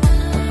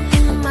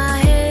 In my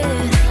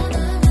head,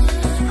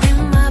 in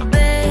my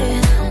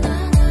bed,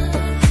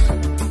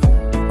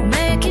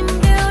 making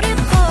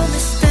beautiful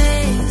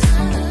mistakes.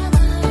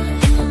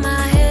 In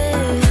my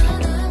head,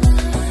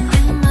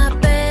 in my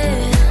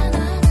bed,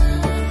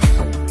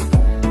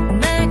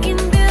 making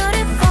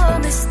beautiful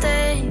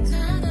mistakes.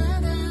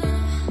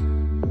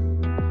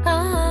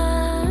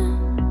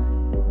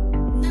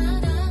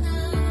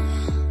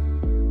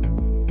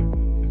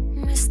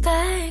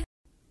 Mistake.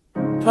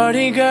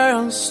 Party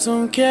girls,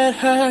 don't get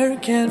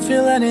hurt. Can't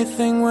feel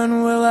anything,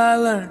 when will I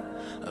learn?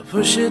 I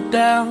push it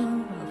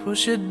down, I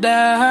push it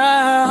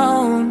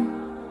down.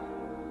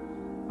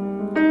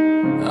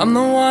 I'm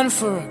the one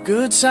for a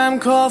good time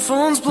call,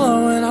 phone's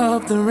blowing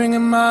up, then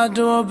ringing my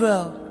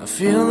doorbell. I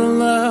feel the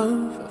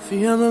love, I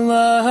feel the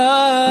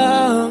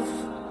love.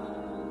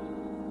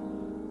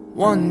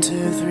 1,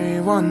 2, 3,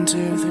 1,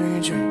 2,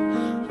 3,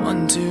 drink.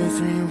 1, 2,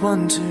 3,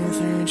 1, 2,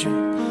 3,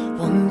 drink.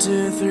 1,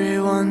 2, 3,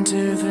 1,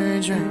 2,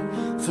 3, drink.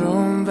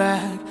 Throw 'em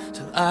back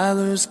till I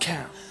lose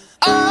count.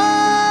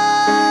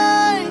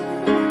 I'm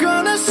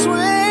gonna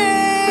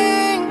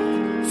swing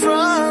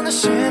from the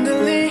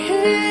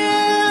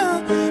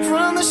chandelier,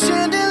 from the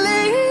chandelier.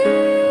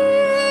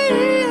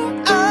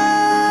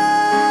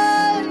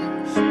 I'm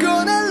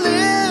gonna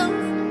live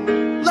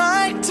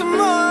like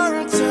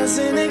tomorrow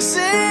doesn't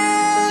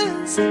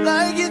exist,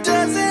 like it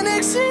doesn't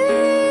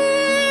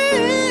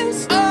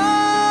exist.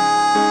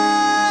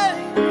 I'm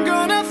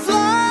gonna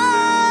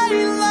fly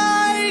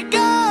like a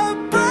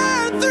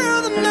bird through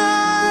the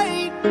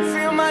night,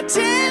 feel my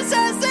tears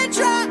as they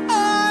dry.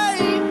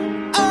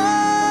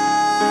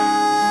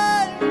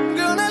 I'm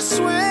gonna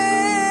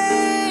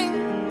swing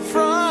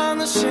from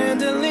the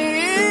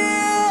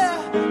chandelier,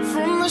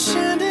 from the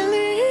chandelier.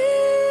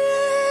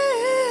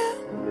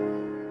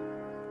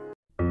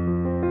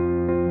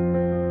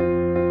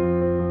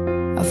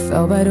 I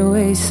fell by the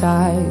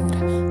wayside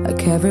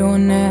like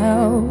everyone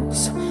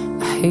else.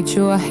 I hate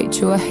you, I hate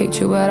you, I hate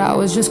you, but I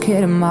was just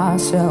kidding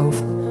myself.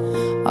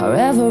 Our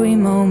every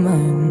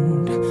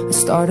moment I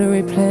start to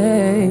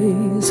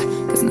replace,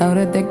 cause now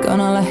that they're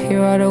gone, all I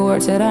hear are the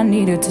words that I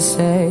needed to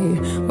say.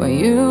 When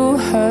you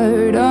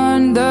hurt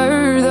under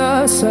the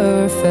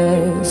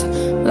surface,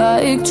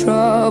 like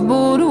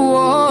troubled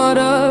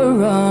water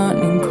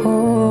running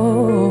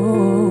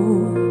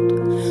cold.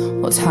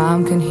 Well,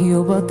 time can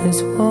heal, but this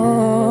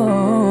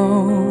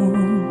won't.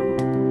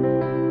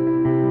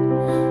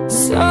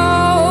 So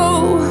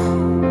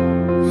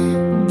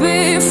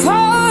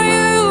before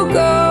you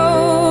go,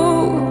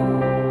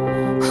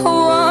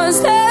 was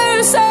there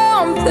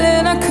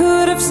something I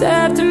could have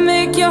said to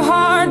make your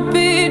heart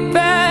beat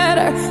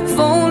better? If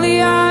only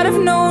I'd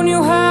have known you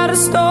had a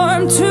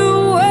storm to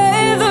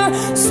weather.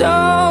 So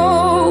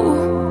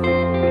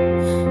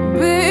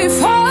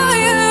before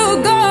you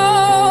go,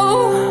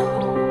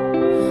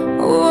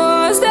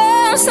 was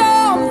there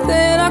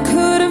something I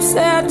could have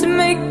said to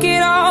make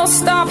it all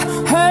stop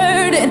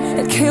hurting?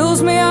 It kills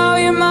me how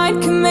your mind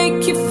can make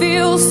you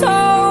feel so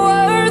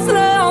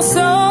worthless.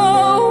 So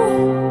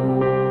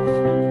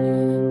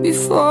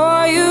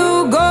before you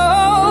go,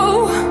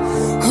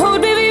 would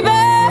we be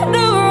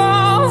better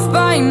off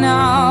by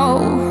now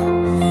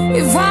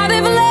if I'd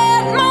have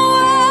let my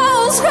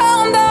walls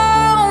come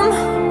down?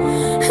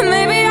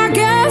 Maybe I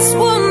guess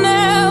we'll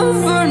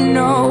never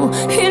know.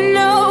 You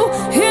know,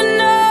 you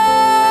know.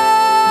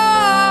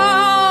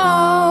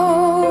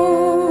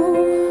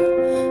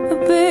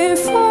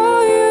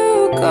 Before you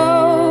go,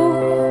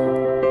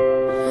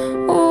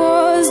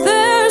 was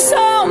there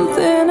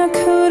something I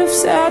could have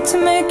said to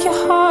make your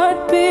heart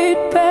beat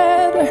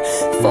better?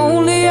 If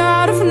only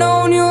I'd have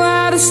known you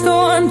had a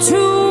storm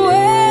to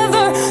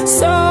weather.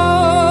 So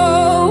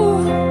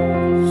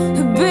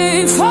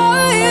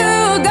before you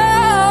go,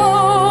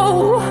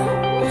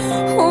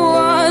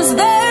 was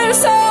there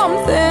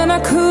something I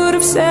could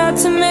have said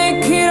to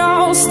make it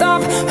all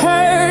stop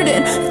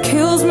hurting? It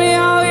kills me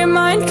how your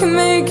mind can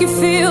make you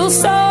feel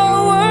so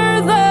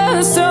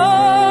worthless. So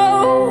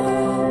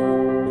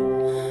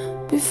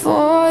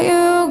before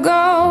you go.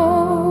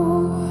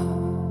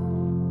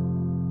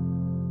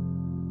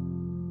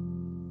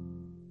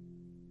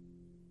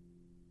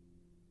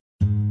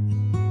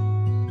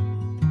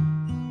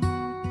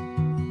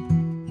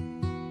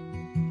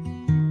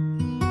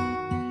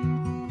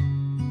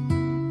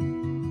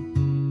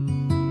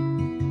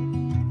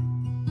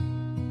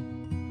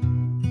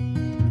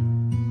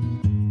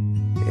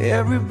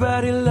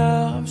 Everybody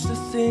loves the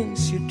things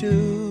you do,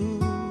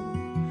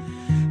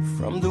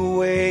 from the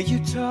way you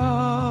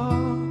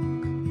talk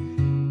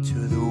to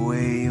the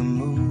way you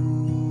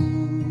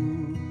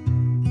move.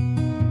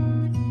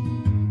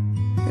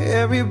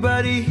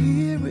 Everybody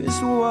here is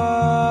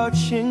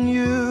watching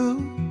you,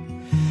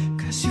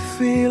 cause you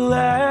feel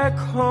like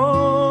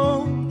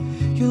home.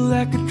 You're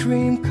like a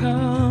dream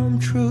come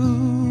true.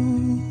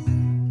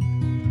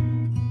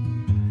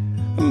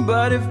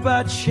 But if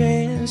by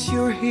chance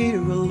you're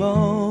here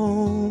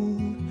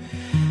alone,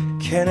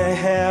 can I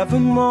have a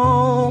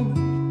moment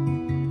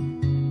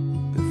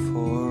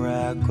before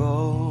I go?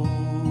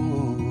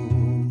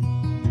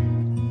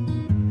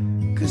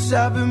 Cause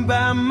I've been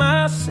by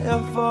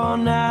myself all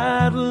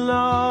night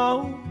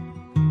long,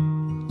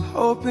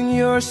 hoping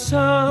you're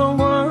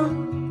someone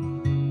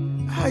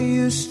I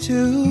used to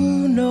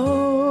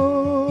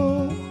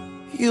know.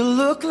 You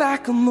look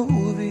like a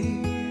movie,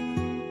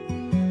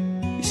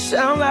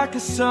 sound like a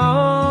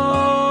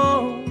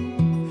song.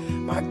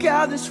 My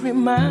God, this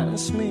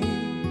reminds me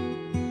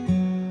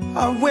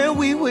of when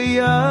we were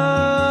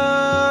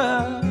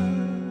young.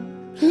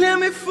 Let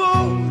me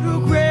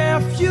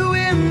photograph you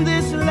in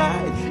this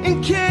light,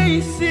 in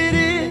case it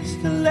is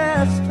the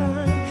last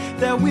time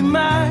that we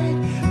might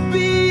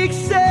be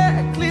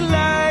exactly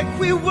like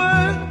we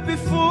were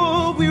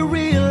before we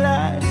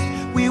realized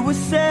we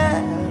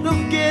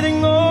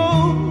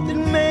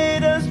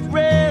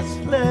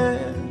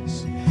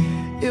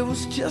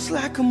just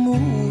like a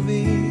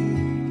movie.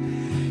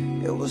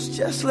 It was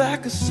just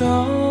like a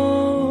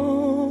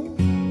song.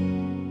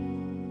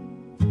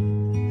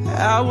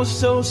 I was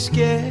so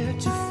scared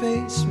to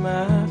face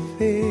my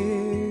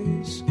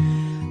fears,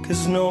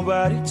 'cause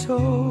nobody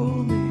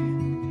told me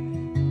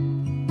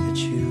that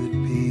you'd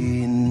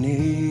be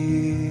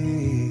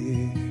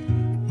near.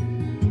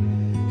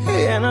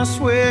 And I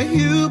swear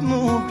you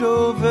moved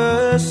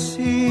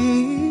overseas.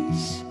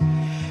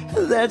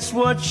 That's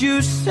what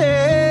you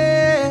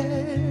said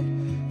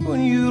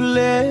when you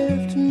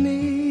left me.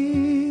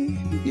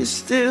 You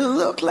still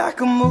look like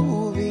a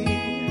movie.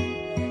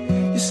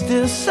 You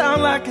still sound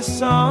like a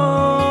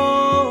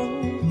song.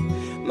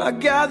 My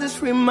God, this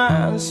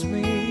reminds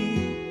me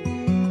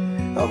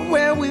of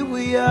where we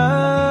were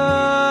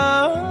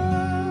young.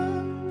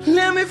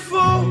 Let me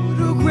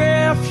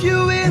photograph you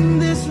in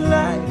this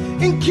light,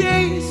 in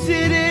case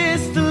it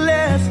is the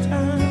last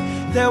time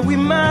that we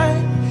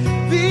might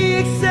be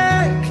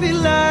exactly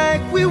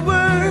like we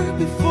were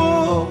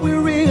before we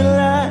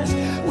realized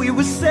we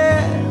were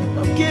sad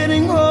of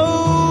getting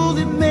old.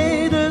 It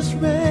made us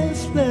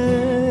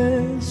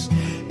restless.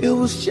 It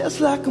was just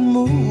like a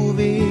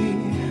movie.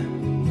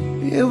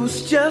 It was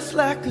just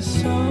like a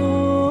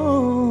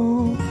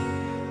song.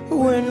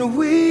 When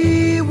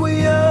we were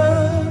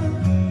young,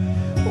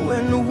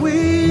 when we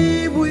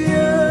were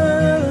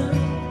young,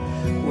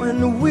 when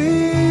we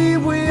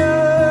were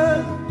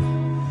young,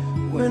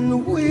 when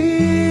we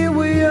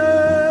were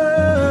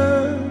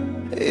young.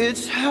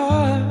 It's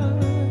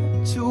hard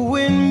to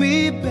win me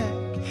back.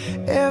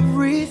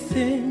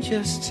 Everything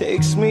just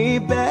takes me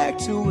back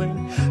to when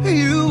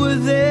you were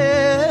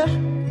there,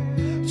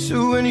 to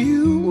when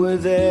you were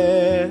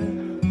there.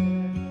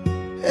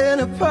 And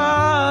a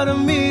part of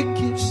me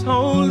keeps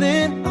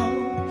holding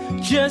on,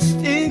 just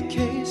in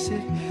case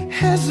it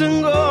hasn't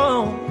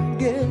gone.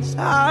 Guess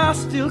I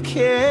still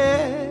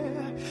care.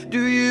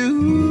 Do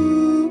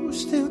you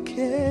still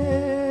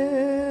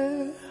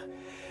care?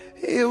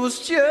 It was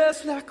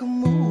just like a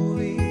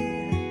movie.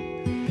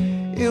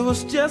 It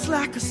was just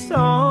like a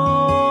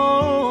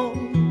song.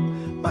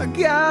 My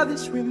God,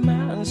 this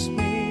reminds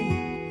me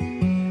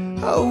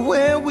of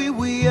where we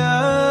were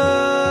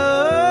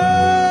young.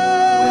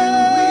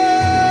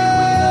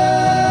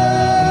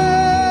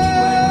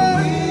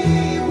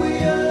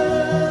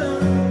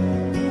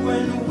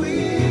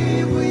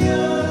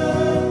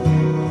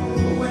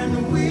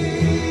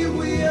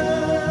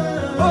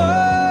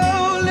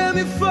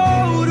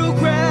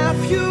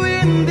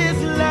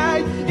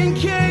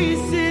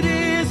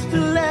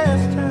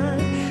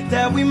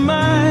 We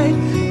might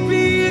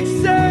be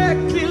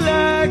exactly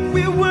like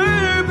we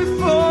were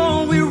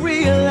before we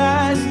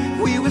realized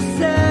we were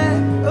sad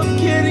of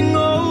getting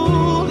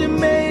old. It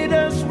made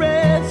us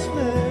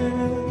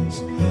restless.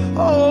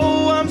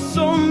 Oh, I'm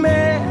so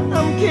mad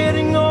I'm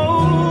getting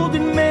old.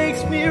 It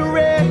makes me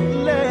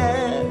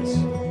reckless.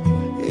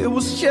 It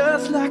was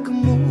just like a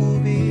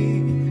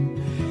movie.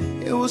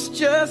 It was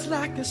just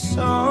like a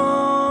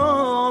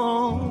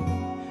song.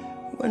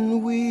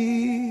 When we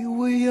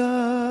were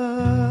young.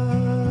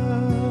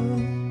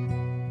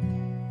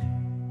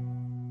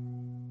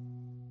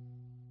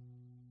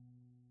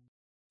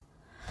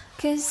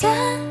 'Cause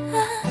I'm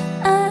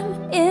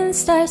in the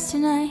stars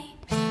tonight.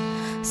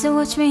 So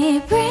watch me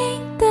bring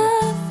the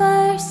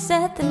fire,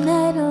 set the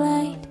night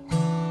alight.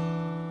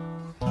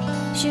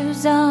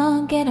 Shoes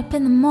on, get up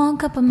in the morning,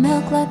 cup of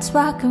milk, let's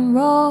rock and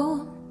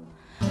roll.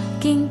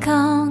 King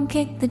Kong,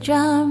 kick the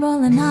drum,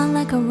 rolling on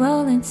like a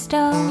rolling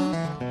stone.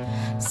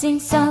 Sing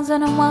songs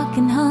when I'm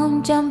walking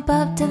home, jump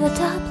up to the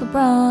top of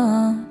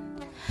LeBron.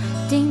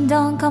 Ding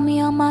dong, call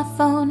me on my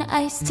phone,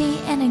 iced tea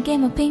and a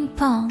game of ping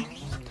pong.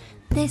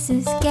 This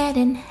is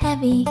getting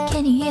heavy,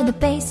 can you hear the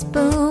bass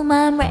boom?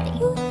 I'm ready.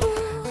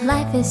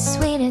 Life is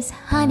sweet as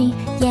honey,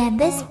 yeah,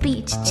 this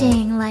beat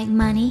ching like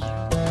money.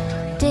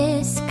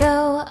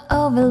 Disco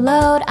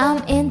overload,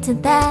 I'm into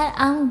that,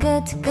 I'm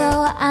good to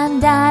go. I'm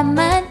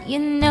diamond, you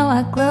know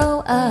I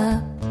glow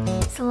up.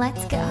 So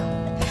let's go.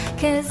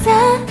 'Cause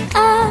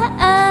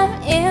I'm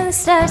in the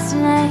stars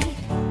tonight.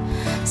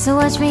 So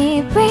watch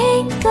me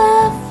bring the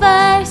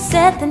fire,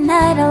 set the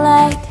night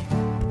alight.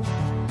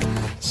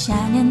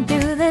 Shining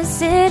through the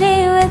city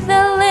with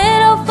a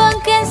little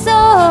funk and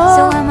soul.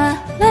 So I'ma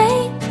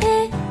light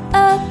it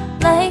up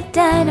like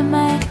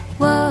dynamite.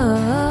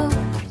 Whoa.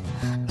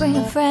 Bring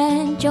a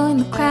friend, join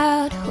the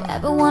crowd,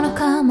 whoever wanna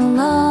come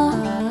along.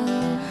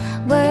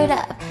 Word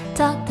up,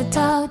 talk the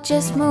talk,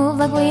 just move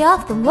like we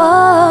off the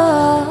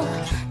wall.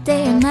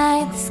 Day or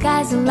night, the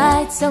skies are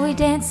light, so we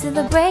dance to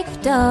the break of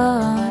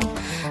dawn.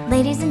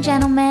 Ladies and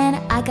gentlemen,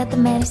 I got the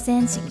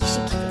medicine, so you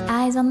should keep your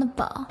eyes on the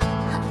ball.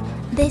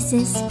 This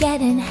is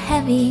getting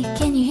heavy,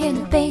 can you hear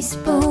the bass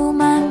boom?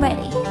 I'm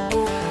ready.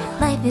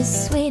 Life is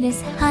sweet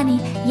as honey,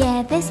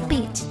 yeah, this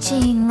beat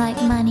ching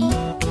like money.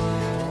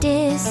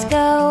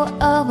 Disco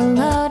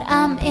overload,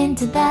 I'm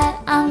into that,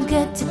 I'm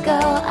good to go.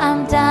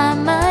 I'm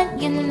diamond,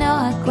 you know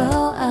I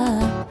glow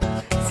up.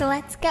 So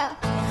let's go.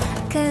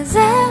 'Cause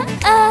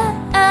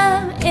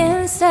I'm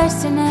in the stars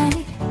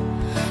tonight.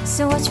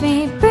 So watch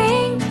me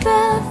bring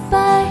the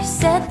fire,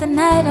 set the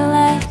night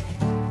alight.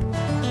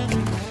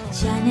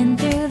 Shining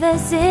through the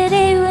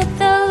city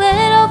with a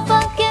little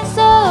funkin'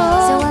 soul.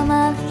 So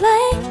I'ma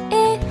light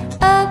it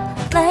up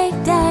like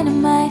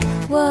dynamite.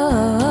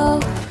 Whoa.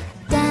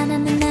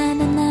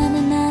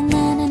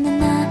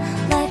 Da-na-na-na-na-na-na-na-na-na-na.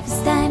 Life is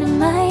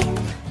dynamite.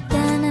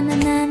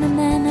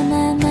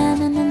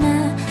 Da-na-na-na-na-na-na-na-na-na-na.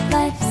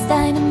 Life is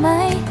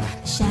dynamite.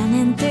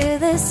 Shining through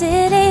the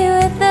city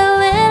with a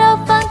little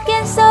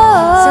funkin'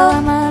 soul. So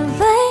I'ma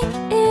light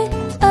it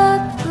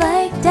up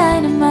like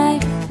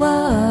dynamite.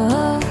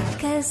 Whoa.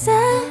 'Cause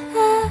I'm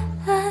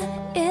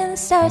in the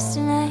stars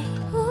tonight.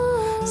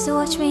 So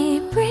watch me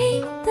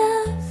bring the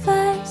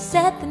fire,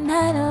 set the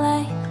night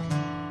alight.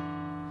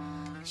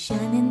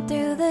 Shining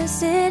through the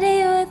city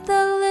with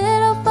a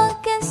little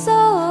funkin'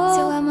 soul.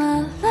 So I'ma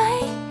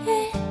light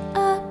it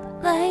up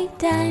like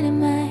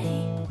dynamite.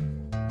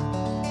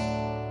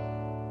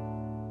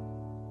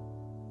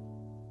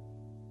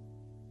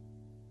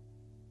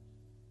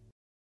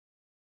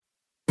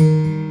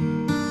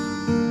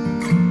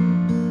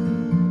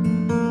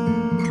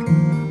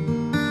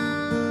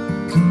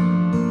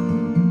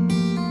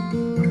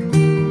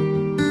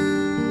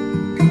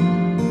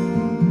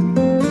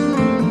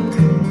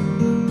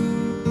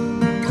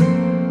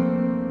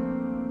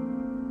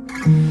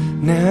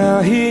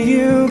 Now here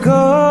you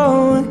go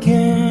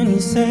again. You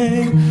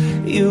say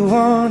you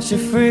want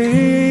your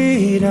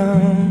freedom.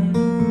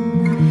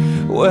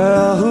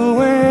 Well, who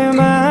am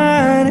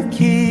I to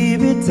keep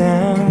it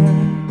down?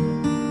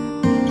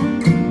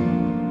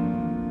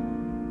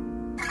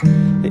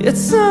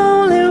 It's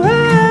only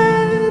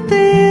right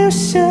that you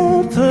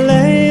should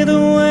play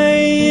the way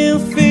you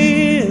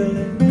feel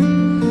it.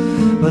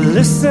 But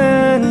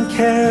listen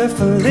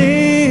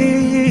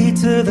carefully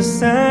to the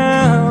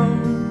sound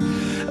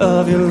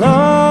of your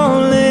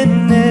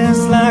loneliness,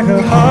 like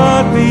a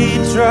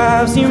heartbeat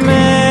drives you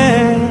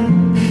mad.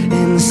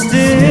 In the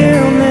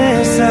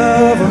stillness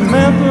of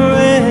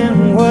remembering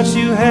what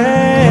you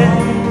had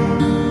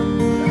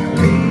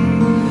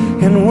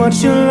and what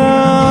you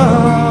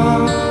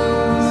lost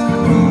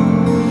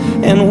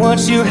and what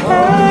you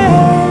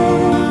had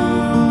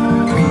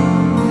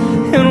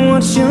and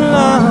what you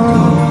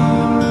lost.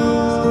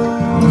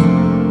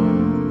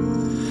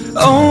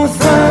 Oh,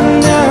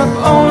 thunder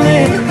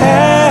only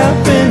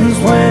happens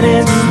when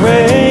it's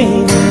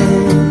raining.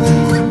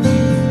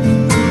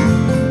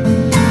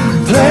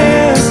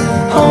 Players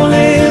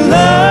only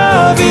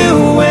love you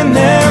when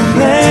they're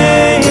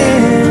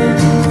playing.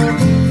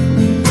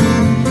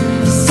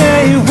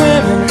 Say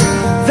women,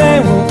 they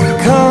will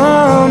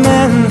come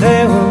and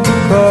they will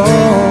go.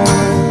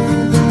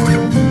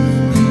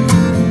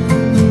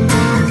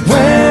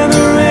 When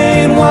the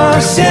rain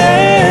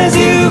washes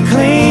you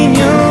clean,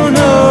 you'll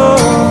know.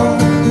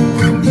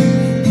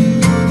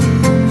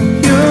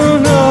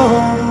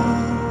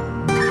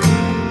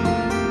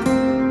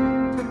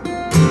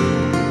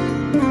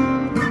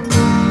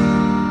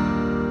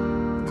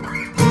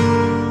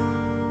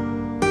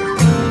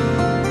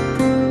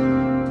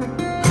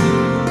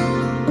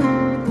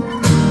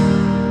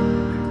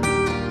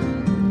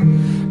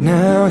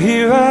 Now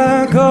here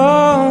I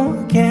go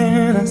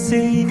again, I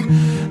see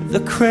the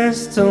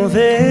crystal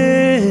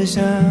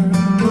vision.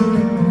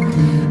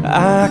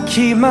 I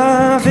keep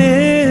my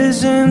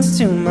visions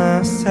to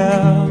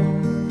myself.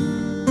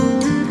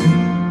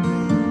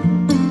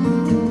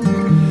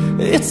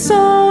 It's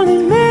only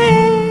me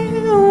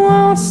who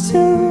wants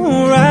to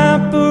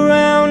wrap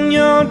around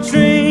your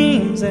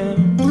dreams.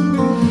 And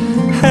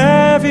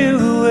have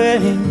you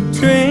any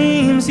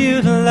dreams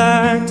you'd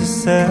like to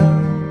sell?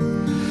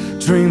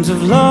 Dreams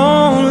of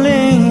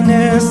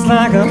loneliness,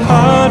 like a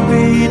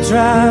heartbeat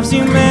drives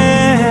you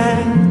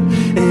mad.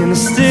 In the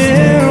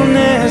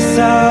stillness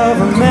of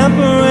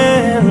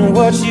remembering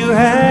what you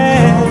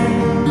had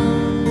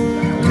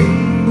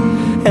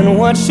and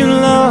what you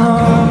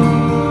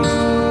lost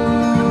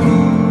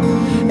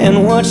and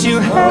what you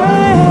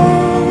had,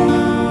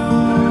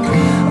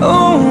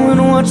 oh,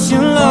 and what you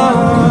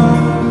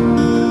lost.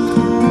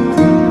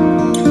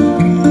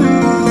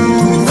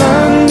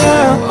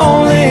 Thunder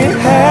only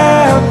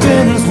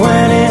happens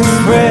when it's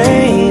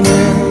raining.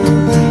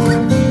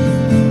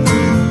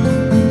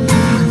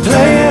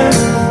 Players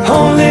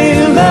only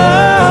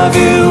love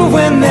you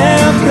when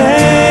they're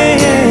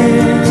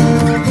playing.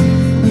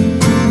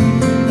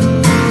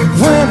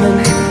 Women,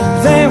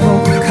 they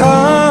will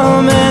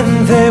come and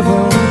they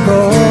will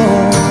go.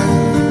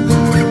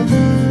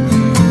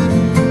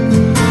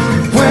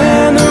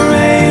 When the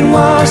rain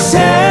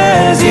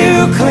washes you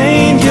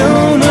clean,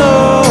 you'll know.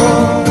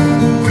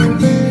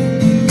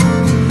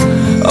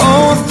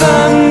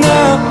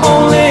 Thunder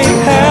only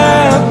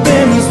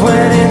happens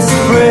when it's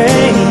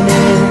raining.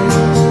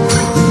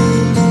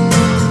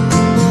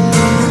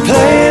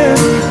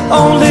 Players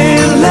only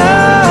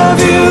love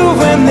you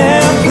when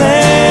they're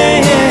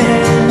playing.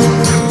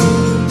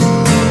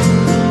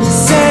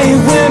 Say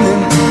women,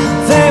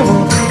 they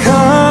will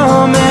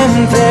come and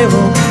they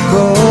will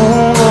go.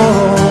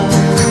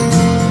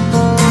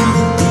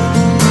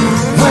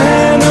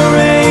 When the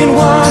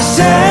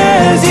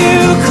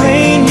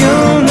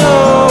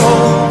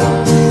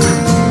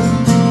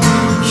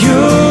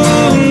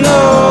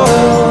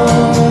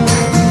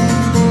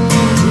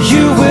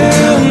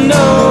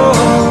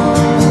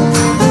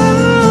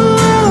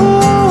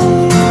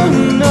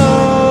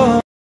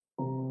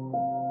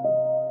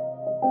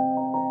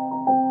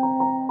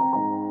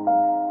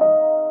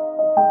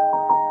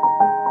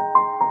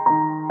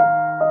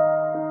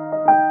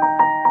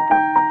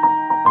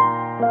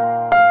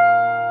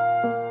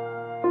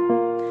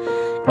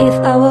If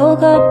I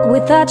woke up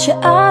without you,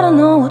 I don't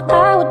know what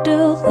I would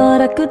do.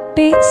 Thought I could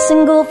be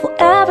single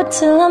forever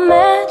till I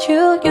met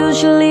you.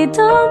 Usually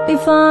don't be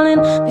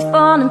falling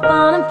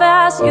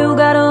fast. You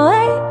got a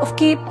way of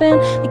keeping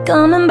me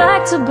coming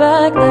back to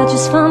back. I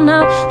just found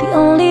out the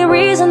only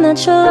reason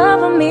that you're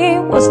loving me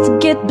was to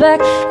get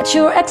back at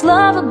your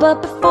ex-lover.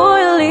 But before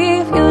you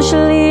leave,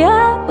 usually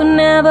I would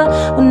never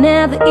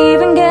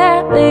even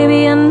care.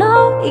 Baby, I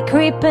know you're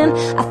creeping,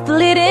 I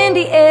feel it in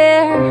the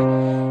air.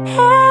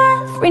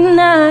 Every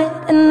night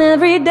and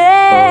every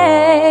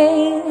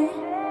day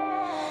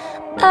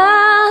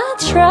I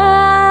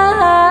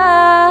try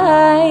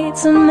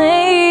to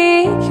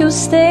make you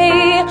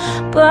stay,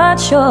 but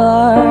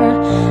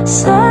you're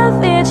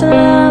savage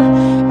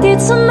love.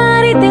 Did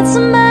somebody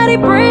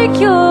break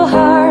your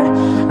heart?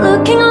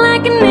 Looking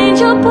like an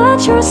angel,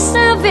 but you're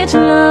savage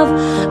love.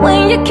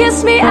 When you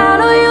kiss me, I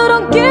know you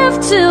don't give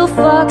two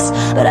fucks,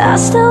 but I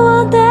still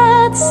want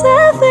that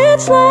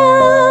savage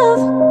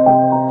love.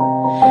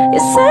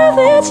 You're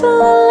savage, la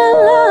la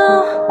la.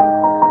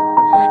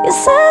 You're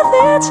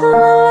savage, la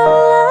la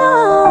la.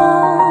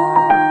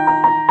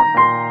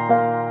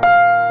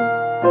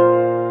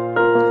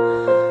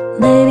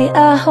 Baby,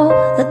 I hope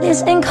that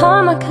this ain't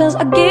karma, cause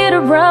I get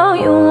around.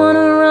 You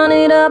wanna run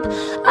it up,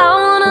 I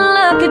wanna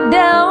lock it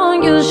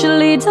down.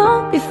 Usually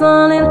don't be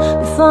falling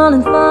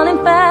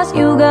fast.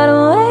 You got a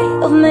way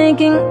of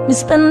making me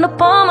spend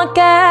up all my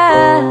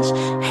cash.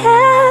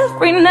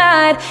 Every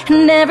night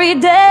and every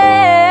day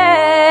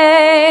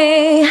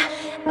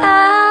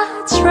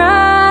I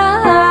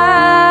try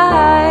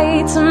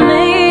to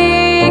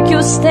make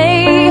you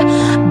stay,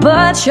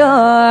 but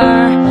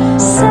you're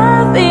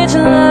savage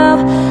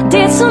love.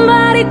 Did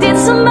somebody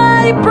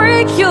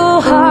break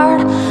your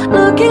heart?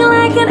 Looking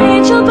like an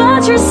angel,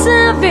 but you're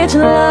savage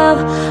love.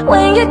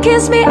 When you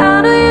kiss me,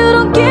 I know you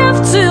don't give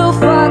two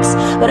fucks,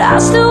 but I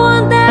still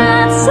want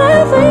that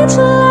savage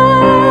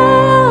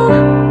love.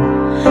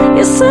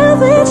 You're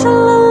savage, la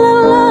la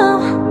la.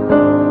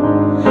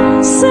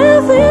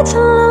 Savage,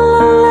 la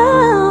la la.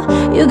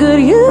 You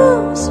could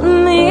use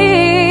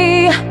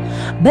me,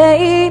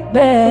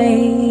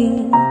 baby.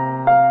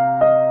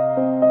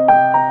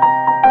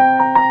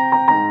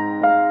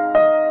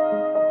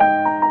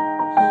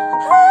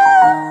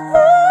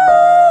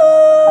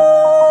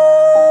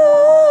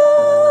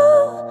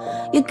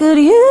 You could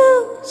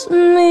use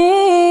me.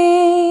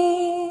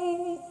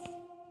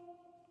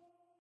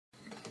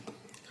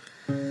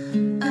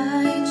 I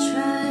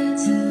tried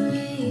to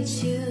reach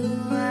you,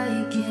 I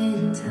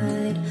can't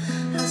hide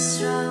how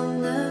strong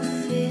the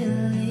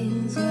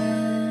feelings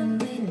when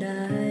we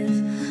dive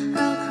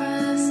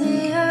across the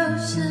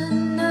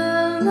ocean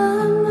of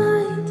my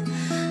mind.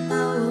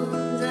 My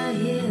wounds are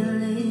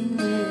healing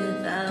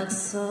without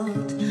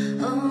salt.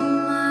 All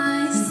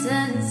my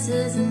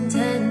senses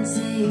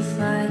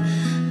intensify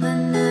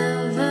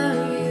whenever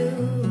you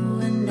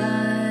and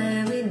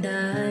I, we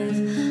dive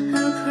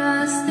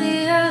across the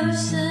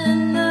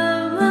ocean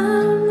of my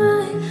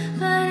mind.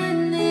 But in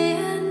the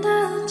end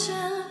I'll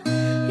drown.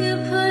 You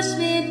push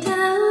me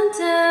down,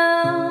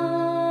 down.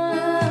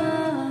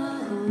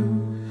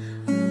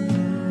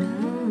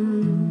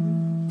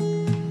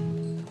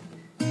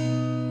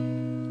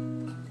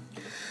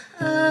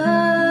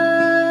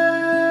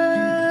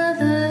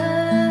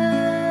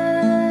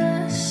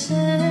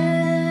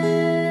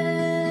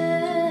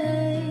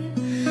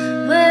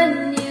 When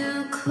you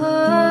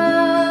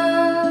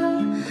call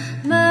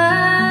my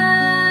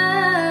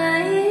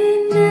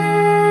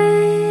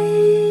name,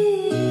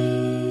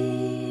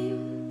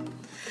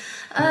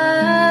 I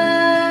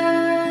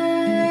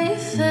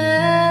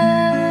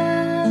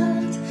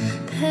felt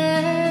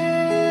pain.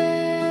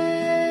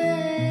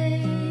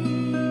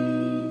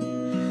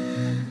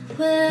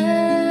 When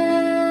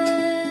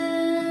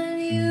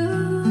you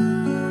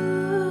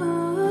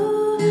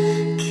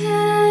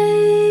came.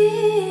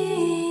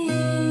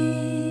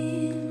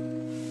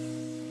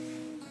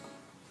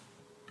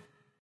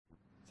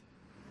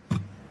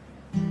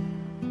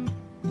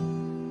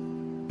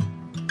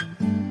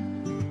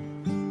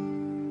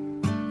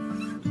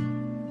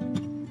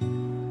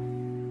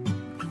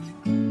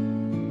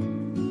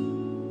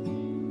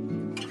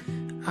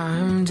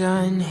 I'm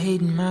done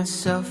hating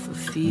myself for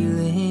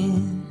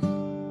feeling.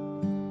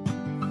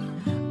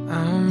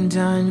 I'm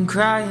done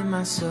crying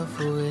myself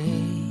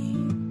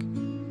awake.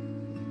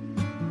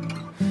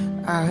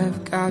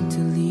 I've got to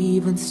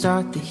leave and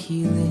start the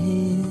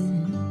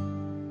healing.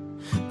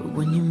 But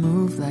when you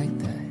move like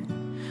that,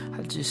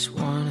 I just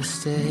wanna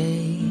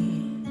stay.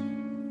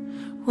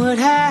 What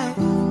have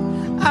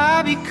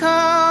I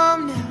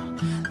become now?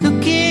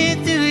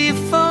 Looking through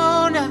your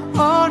phone now,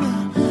 oh no.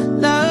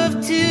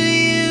 Love to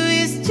you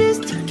is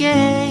just a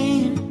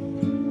game.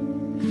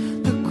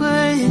 Look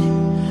what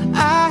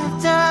I've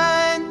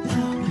done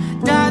now,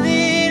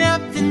 dialing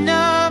up the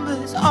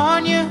numbers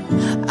on you.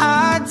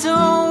 I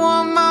don't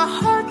want my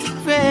heart to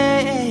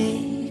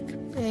break,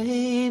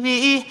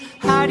 baby.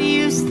 How do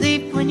you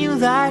sleep when you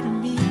lie to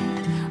me?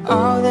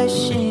 All that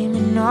shame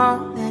and all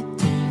that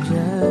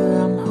danger.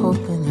 I'm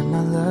hoping that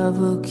my love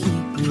will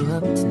keep you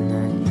up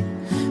tonight,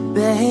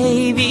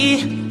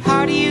 Baby,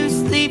 how do you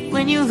sleep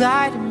when you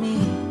lie to me?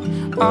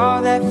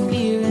 All that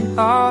fear and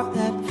all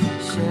that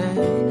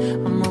pressure.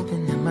 I'm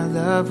hoping that my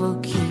love will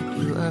keep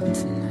you up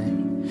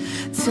tonight.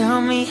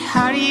 Tell me,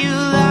 how do you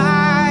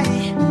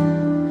lie?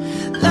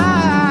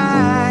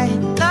 Lie,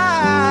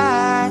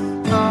 lie,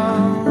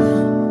 oh.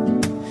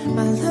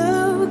 My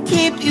love will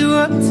keep you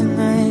up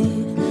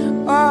tonight.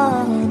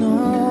 Oh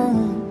no.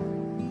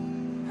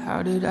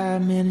 How did I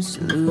manage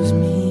to lose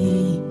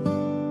me?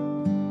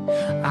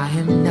 I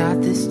am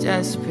not this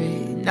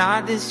desperate,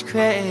 not this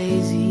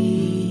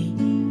crazy.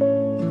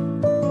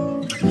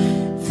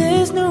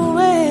 There's no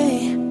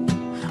way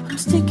I'm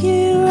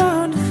sticking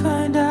around to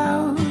find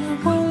out. I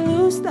won't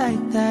lose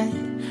like that,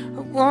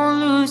 I won't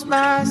lose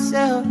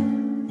myself.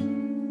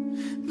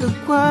 Look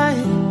what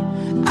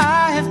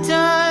I have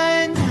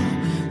done,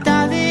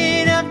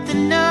 dialing up the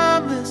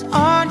numbers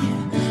on you.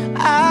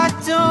 I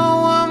don't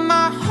want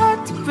my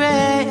heart to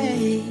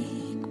break,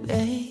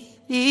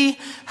 baby.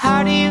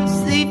 How do you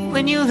sleep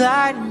when you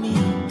lie to me?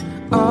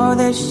 All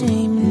that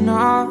shame and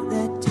all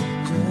that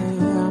danger.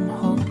 I'm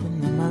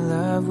hoping that my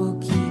love will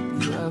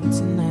keep you up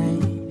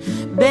tonight.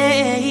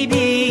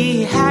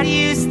 Baby, how do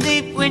you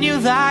sleep when you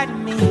lie to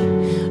me?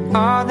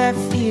 All that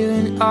fear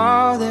and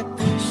all that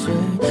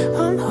pressure.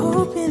 I'm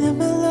hoping that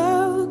my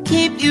love will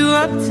keep you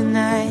up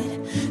tonight.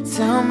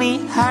 Tell me,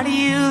 how do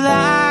you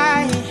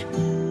lie?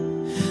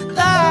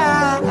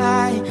 Lie,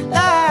 lie,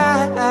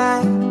 lie.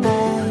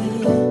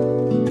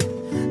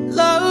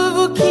 Love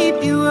will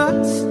keep you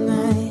up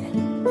tonight.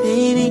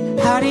 Baby,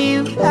 how do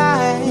you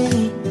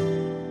lie?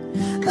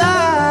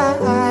 Lie,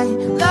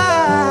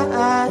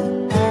 lie.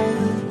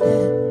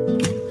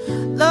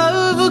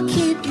 Love will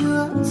keep you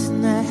up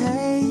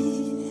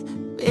tonight.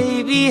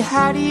 Baby,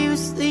 how do you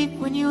sleep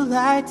when you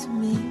lie to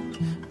me?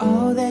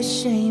 All that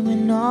shame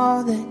and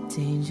all that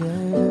danger.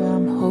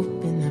 I'm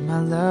hoping that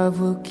my love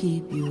will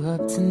keep you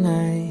up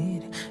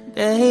tonight.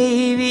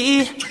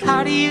 Baby,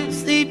 how do you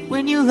sleep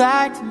when you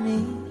lie to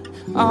me?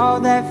 All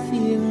that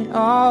fear and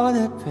all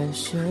that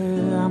pressure.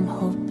 I'm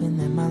hoping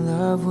that my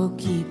love will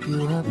keep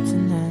you up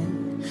tonight.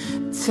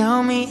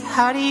 Tell me,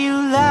 how do you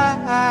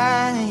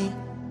lie?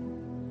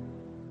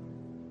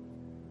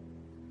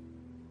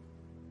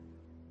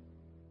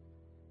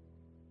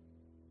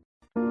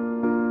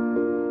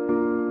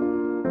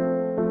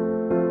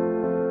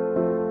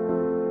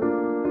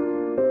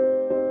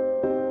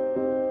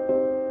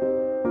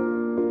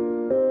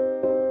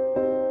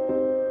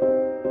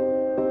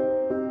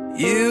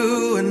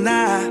 You and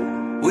I,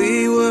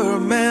 we were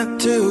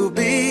meant to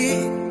be.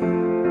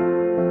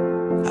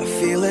 I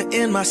feel it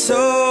in my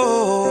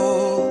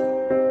soul.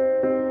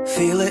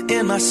 Feel it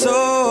in my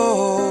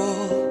soul.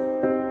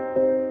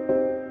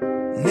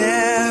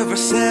 Never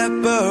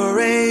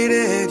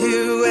separated,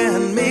 you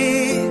and me.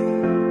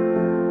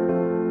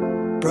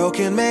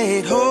 Broken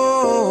made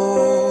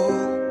whole.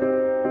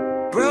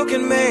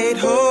 Broken made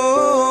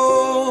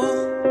whole.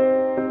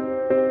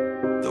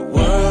 The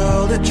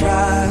world that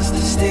tries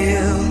to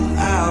steal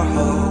our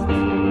hope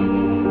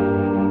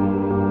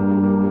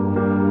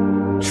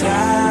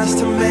tries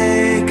to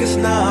make us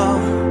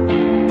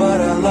numb,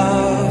 but our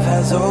love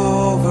has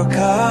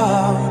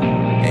overcome.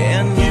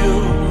 And you,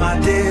 my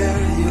dear,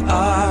 you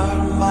are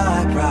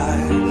my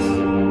prize.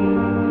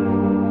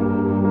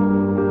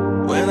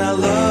 When I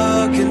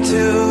look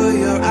into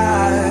your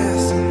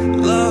eyes,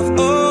 love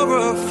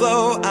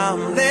overflow.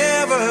 I'm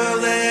never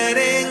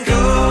letting go.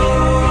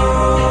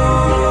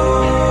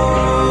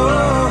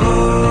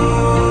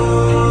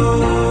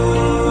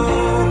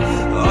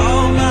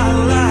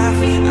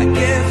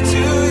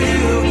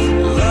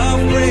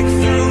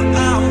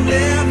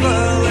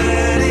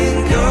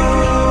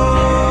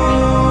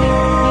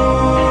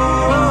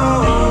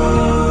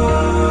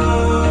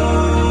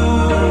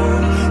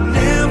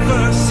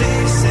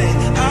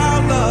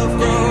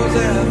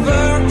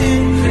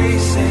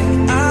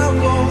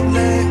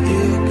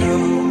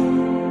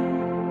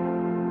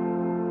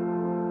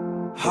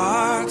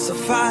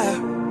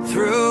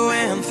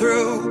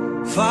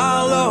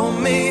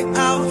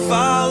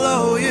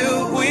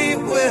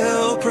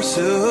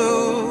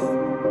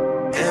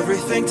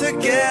 Everything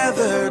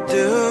together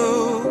do.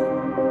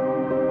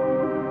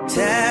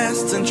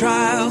 Tests and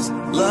trials,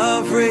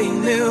 love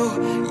renew.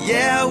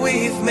 Yeah,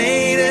 we've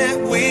made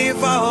it.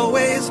 We've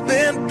always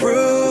been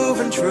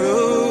proven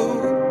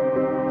true.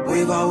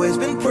 We've always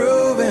been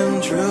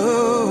proven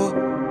true.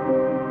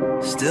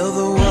 Still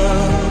the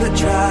world that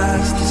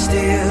tries to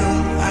steal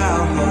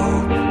our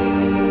hope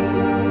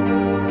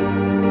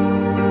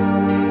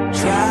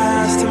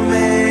tries to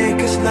make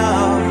us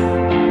numb.